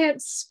they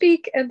can't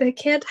speak and they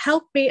can't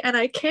help me and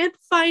I can't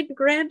find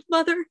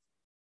grandmother.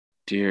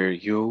 Dear,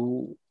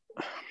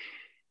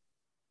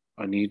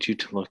 I need you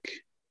to look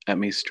at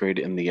me straight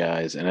in the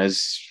eyes. And are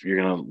you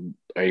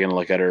gonna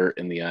look at her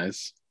in the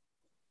eyes?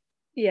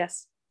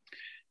 Yes.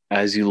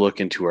 As you look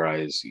into her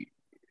eyes,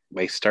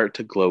 they start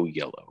to glow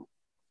yellow.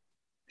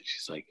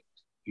 She's like,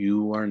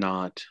 "You are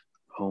not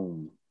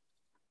home.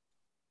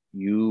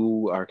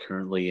 You are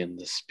currently in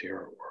the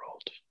spirit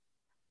world,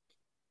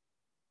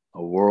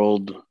 a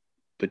world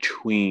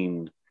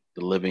between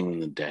the living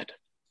and the dead."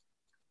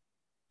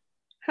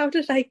 How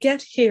did I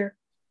get here?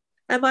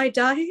 Am I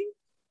dying?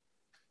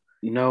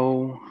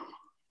 No,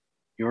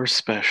 you're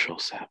special,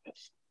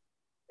 Sabbath.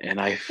 And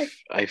I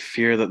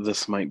fear that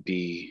this might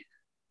be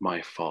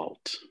my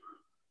fault.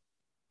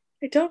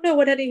 I don't know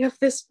what any of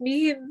this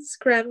means,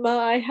 Grandma.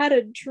 I had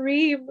a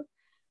dream.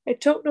 I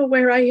don't know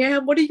where I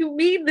am. What do you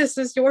mean this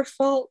is your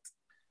fault?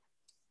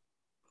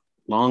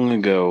 Long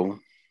ago,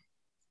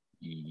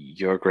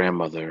 your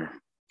grandmother,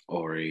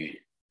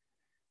 Ori,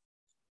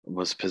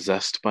 was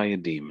possessed by a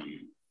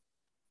demon.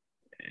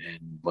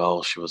 And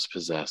while she was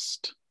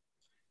possessed,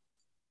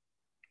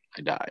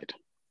 I died.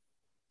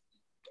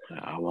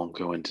 I won't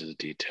go into the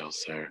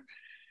details there.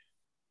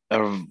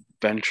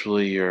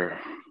 Eventually,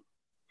 your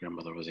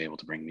grandmother was able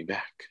to bring me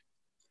back.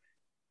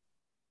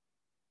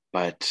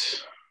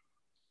 But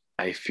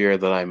I fear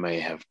that I may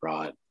have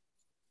brought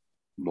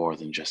more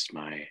than just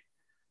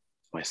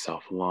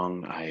myself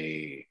along.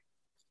 I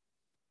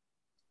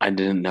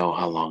didn't know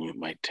how long it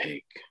might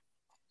take,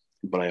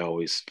 but I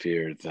always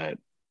feared that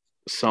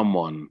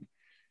someone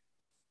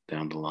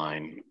down the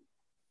line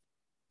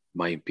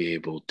might be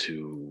able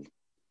to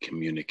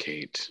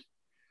communicate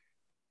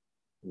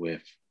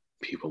with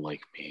people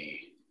like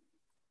me,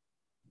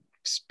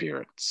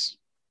 spirits,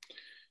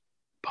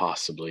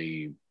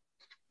 possibly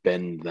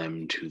bend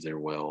them to their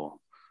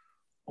will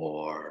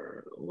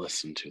or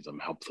listen to them,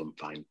 help them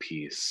find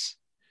peace.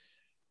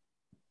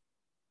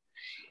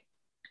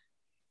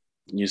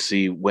 You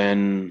see,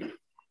 when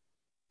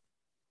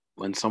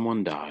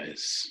someone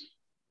dies,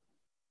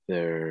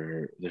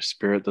 their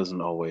spirit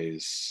doesn't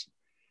always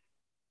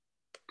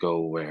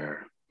go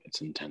where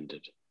it's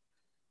intended.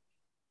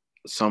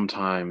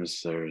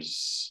 Sometimes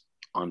there's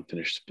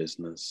unfinished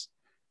business.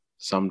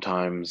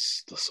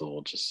 Sometimes the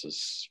soul just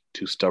is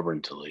too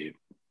stubborn to leave.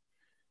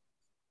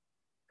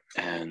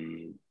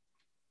 And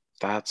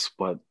that's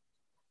what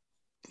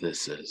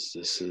this is.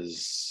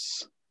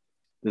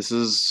 This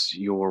is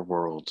your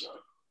world,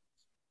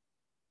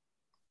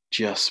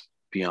 just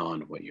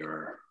beyond what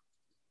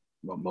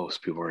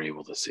most people are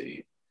able to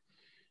see.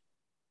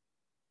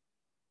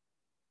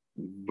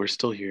 We're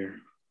still here.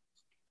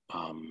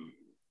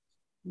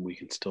 We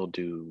can still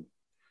do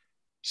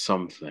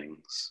some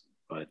things,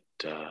 but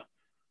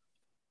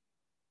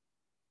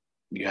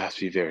you have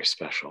to be very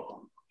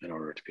special in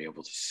order to be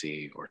able to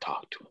see or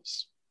talk to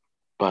us.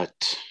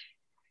 But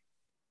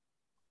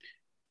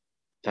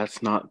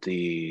that's not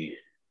the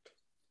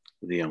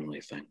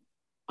only thing.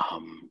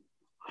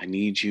 I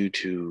need you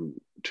to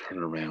turn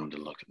around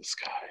and look at the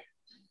sky.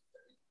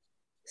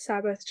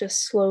 Sabbath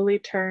just slowly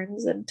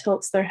turns and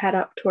tilts their head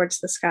up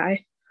towards the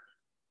sky.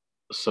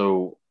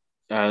 So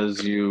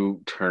as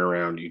you turn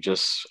around,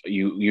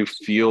 you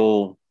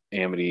feel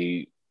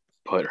Amity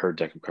put her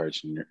deck of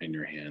cards in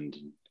your hand,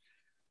 and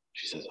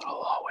she says, "I'll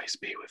always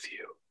be with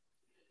you."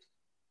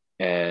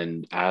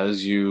 And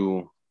as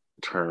you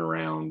turn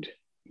around,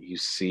 you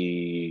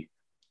see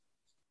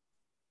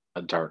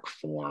a dark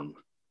form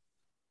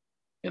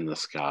in the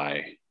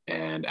sky,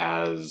 And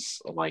as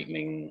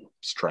lightning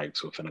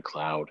strikes within a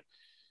cloud,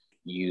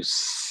 you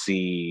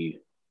see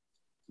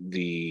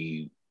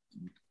the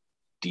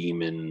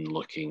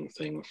demon-looking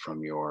thing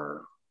from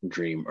your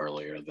dream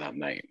earlier that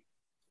night.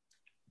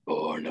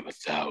 Born of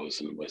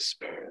 1,000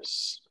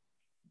 whispers,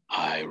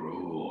 I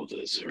rule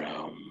this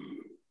realm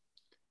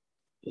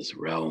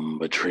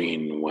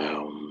between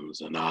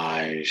realms, and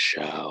I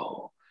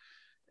shall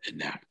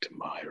enact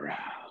my wrath.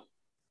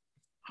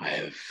 I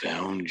have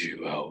found you,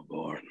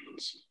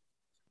 Hellborns.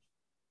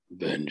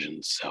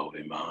 Vengeance shall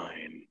be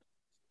mine.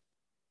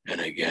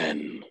 And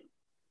again,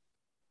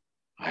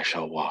 I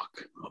shall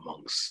walk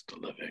amongst the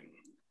living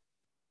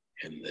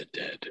and the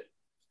dead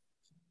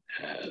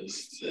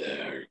as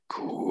their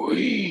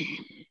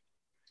queen.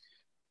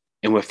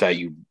 And with that,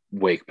 you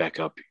wake back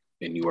up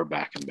and you are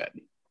back in bed.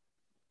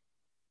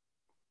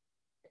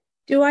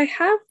 Do I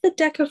have the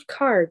deck of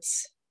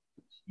cards?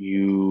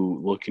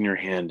 You look in your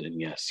hand, and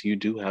yes, you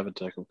do have a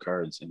deck of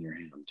cards in your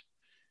hand.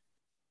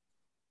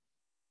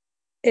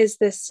 Is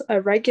this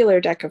a regular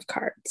deck of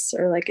cards,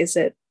 or like, is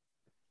it?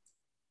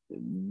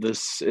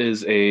 This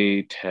is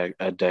a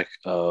deck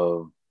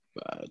of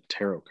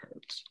tarot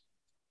cards.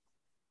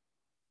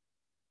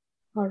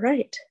 All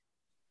right.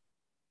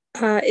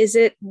 Is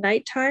it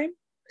nighttime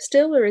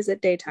still, or is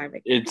it daytime?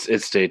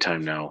 It's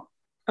daytime now.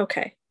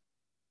 Okay.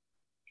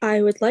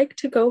 I would like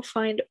to go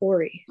find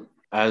Ori.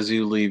 As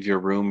you leave your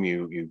room,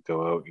 you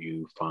go out,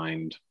 you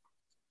find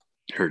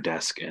her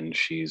desk, and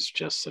she's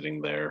just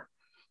sitting there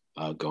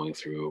going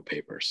through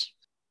papers.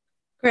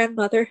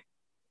 Grandmother.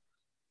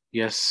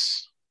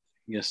 Yes,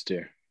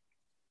 dear.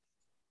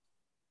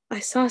 I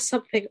saw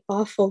something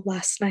awful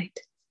last night.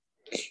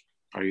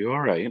 Are you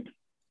all right?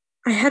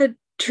 I had a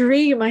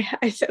dream.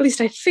 At least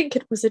I think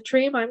it was a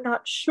dream. I'm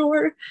not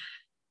sure.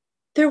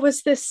 There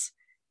was this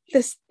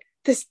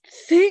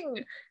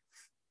thing,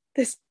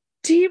 this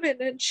demon,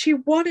 and she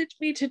wanted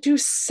me to do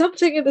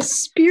something in the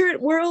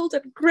spirit world,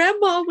 and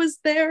Grandma was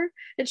there,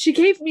 and she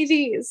gave me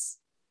these.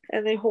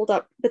 And they hold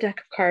up the deck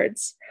of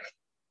cards.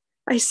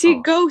 I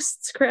see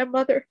ghosts,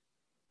 Grandmother.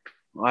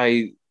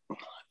 You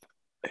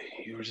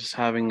were just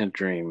having a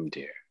dream,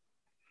 dear.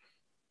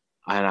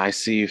 And I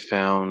see you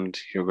found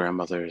your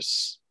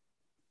grandmother's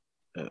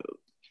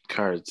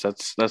cards.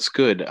 That's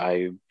good.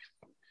 I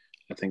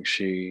think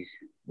she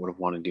would have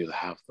wanted you to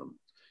have them.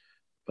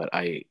 But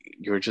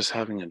you were just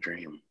having a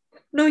dream.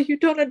 No, you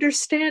don't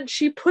understand.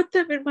 She put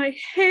them in my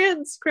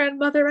hands,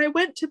 Grandmother. I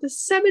went to the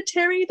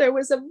cemetery. There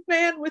was a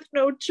man with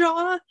no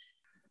jaw.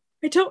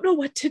 I don't know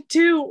what to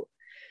do.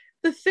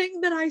 The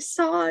thing that I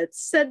saw, it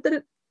said that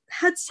it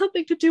had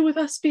something to do with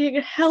us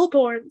being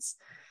Hellborns,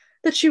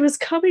 that she was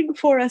coming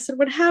for us and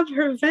would have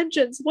her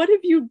vengeance. What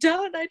have you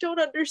done? I don't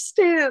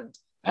understand.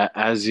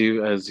 As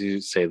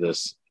you say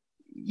this,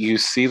 you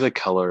see the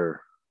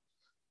color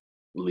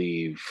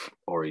leave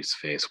Ori's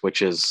face,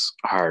 which is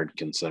hard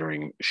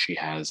considering she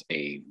has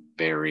a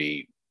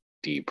very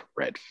deep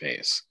red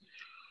face.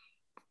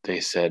 They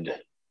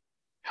said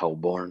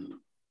Hellborn,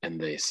 and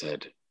they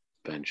said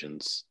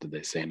vengeance. Did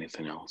they say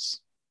anything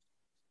else?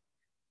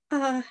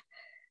 And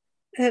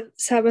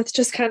Sabbath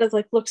just kind of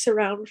like looks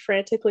around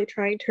frantically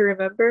trying to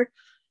remember.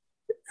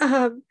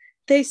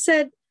 They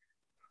said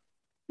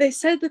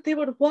that they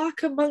would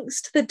walk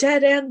amongst the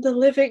dead and the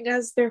living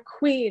as their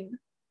queen.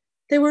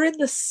 They were in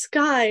the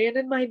sky, and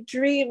in my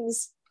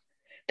dreams,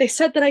 they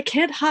said that I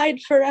can't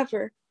hide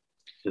forever.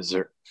 Is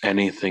there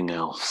anything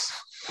else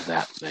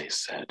that they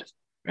said?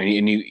 And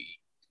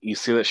you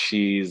see that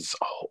she's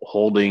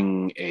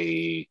holding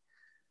a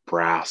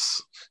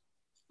brass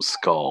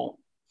skull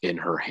in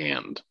her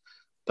hand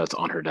that's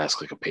on her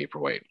desk like a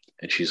paperweight,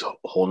 and she's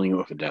holding it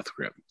with a death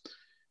grip.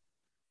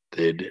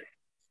 Did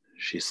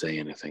she say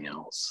anything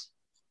else?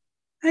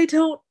 I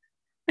don't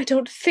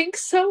think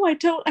so. I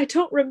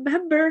don't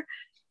remember.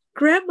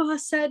 Grandma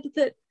said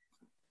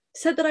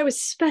that I was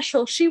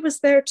special. She was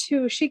there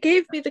too. She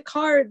gave me the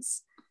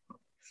cards.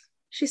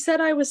 She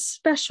said I was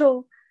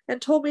special and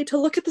told me to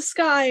look at the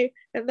sky,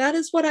 and that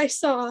is what I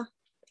saw.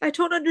 I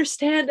don't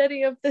understand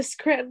any of this,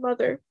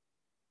 Grandmother.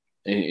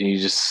 And you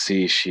just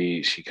see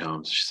she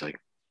comes. She's like,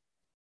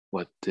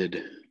 what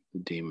did the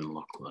demon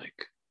look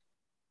like?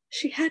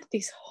 She had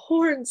these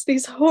horns,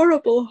 these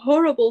horrible,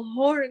 horrible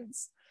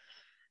horns.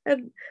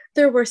 And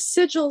there were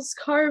sigils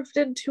carved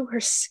into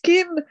her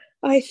skin,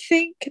 I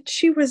think.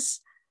 She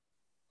was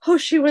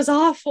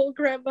awful,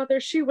 Grandmother.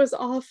 She was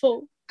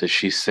awful. Did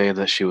she say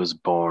that she was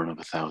born of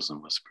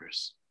 1,000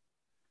 whispers?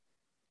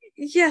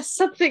 Yes,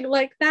 something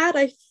like that,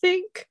 I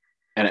think.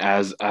 And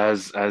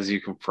as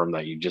you confirm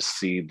that, you just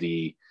see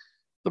the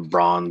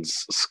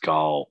bronze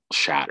skull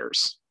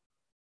shatters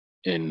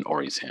in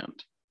Ori's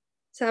hand.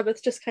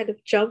 Sabbath just kind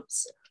of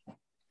jumps.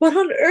 What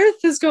on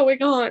earth is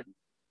going on?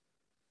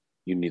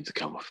 You need to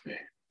come with me.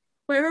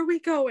 Where are we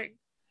going?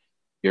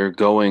 You're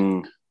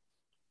going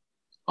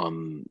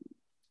on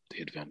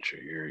the adventure.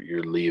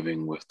 You're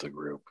leaving with the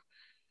group.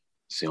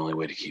 It's the only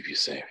way to keep you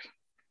safe.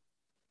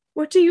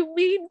 What do you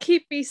mean,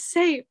 keep me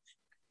safe?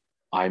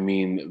 I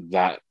mean,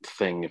 that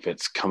thing, if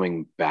it's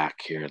coming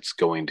back here, it's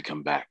going to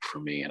come back for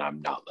me, and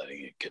I'm not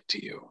letting it get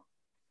to you.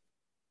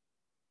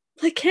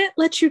 I can't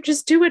let you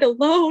just do it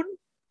alone.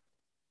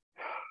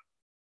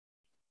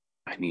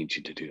 I need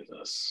you to do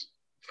this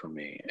for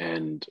me.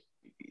 And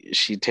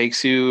she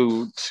takes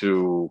you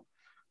to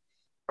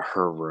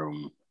her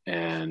room,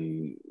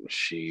 and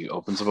she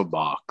opens up a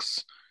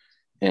box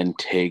and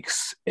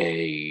takes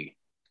a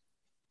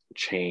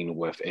chain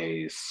with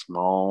a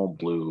small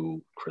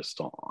blue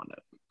crystal on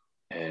it.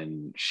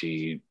 And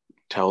she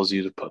tells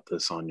you to put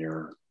this on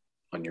your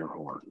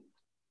horn.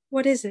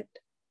 What is it?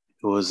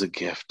 It was a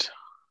gift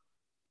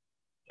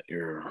that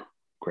your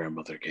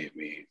grandmother gave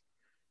me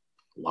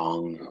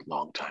long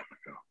time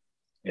ago.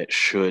 It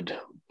should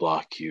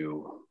block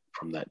you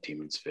from that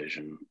demon's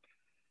vision,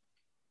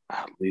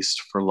 at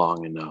least for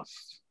long enough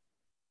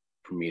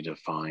for me to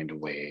find a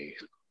way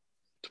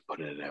to put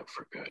it out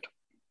for good.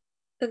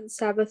 And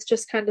Sabbath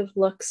just kind of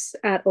looks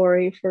at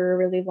Ori for a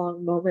really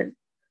long moment.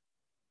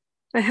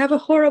 I have a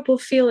horrible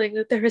feeling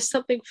that there is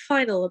something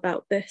final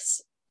about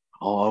this.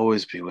 I'll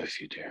always be with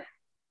you, dear.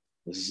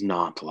 This is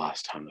not the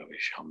last time that we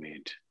shall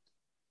meet.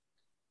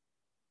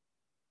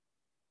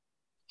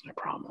 I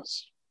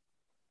promise.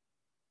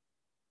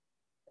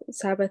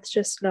 Sabbath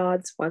just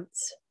nods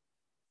once.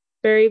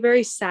 Very,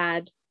 very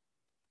sad,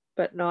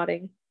 but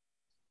nodding.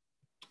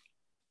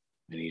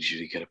 I need you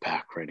to get a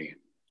pack ready.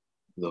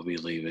 They'll be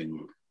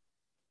leaving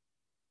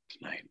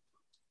tonight.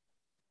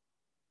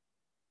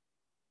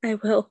 I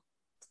will.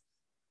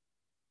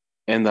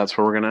 And that's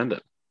where we're going to end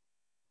it.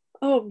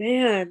 Oh,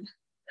 man.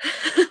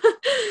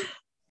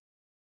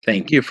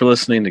 Thank you for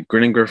listening to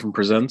Grin and Griffin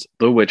Presents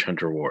The Witch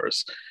Hunter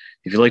Wars.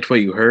 If you liked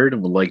what you heard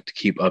and would like to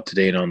keep up to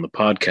date on the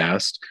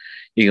podcast,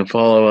 you can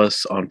follow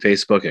us on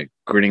Facebook at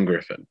Grin and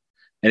Griffin.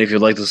 And if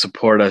you'd like to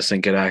support us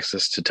and get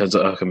access to tons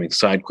of upcoming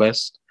side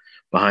quests,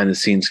 behind the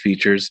scenes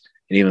features,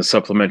 and even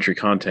supplementary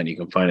content, you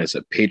can find us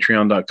at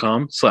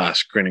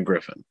patreon.com/Grin and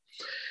Griffin.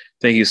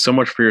 Thank you so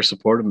much for your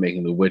support of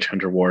making the Witch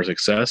Hunter War a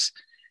success,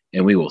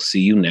 and we will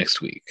see you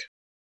next week.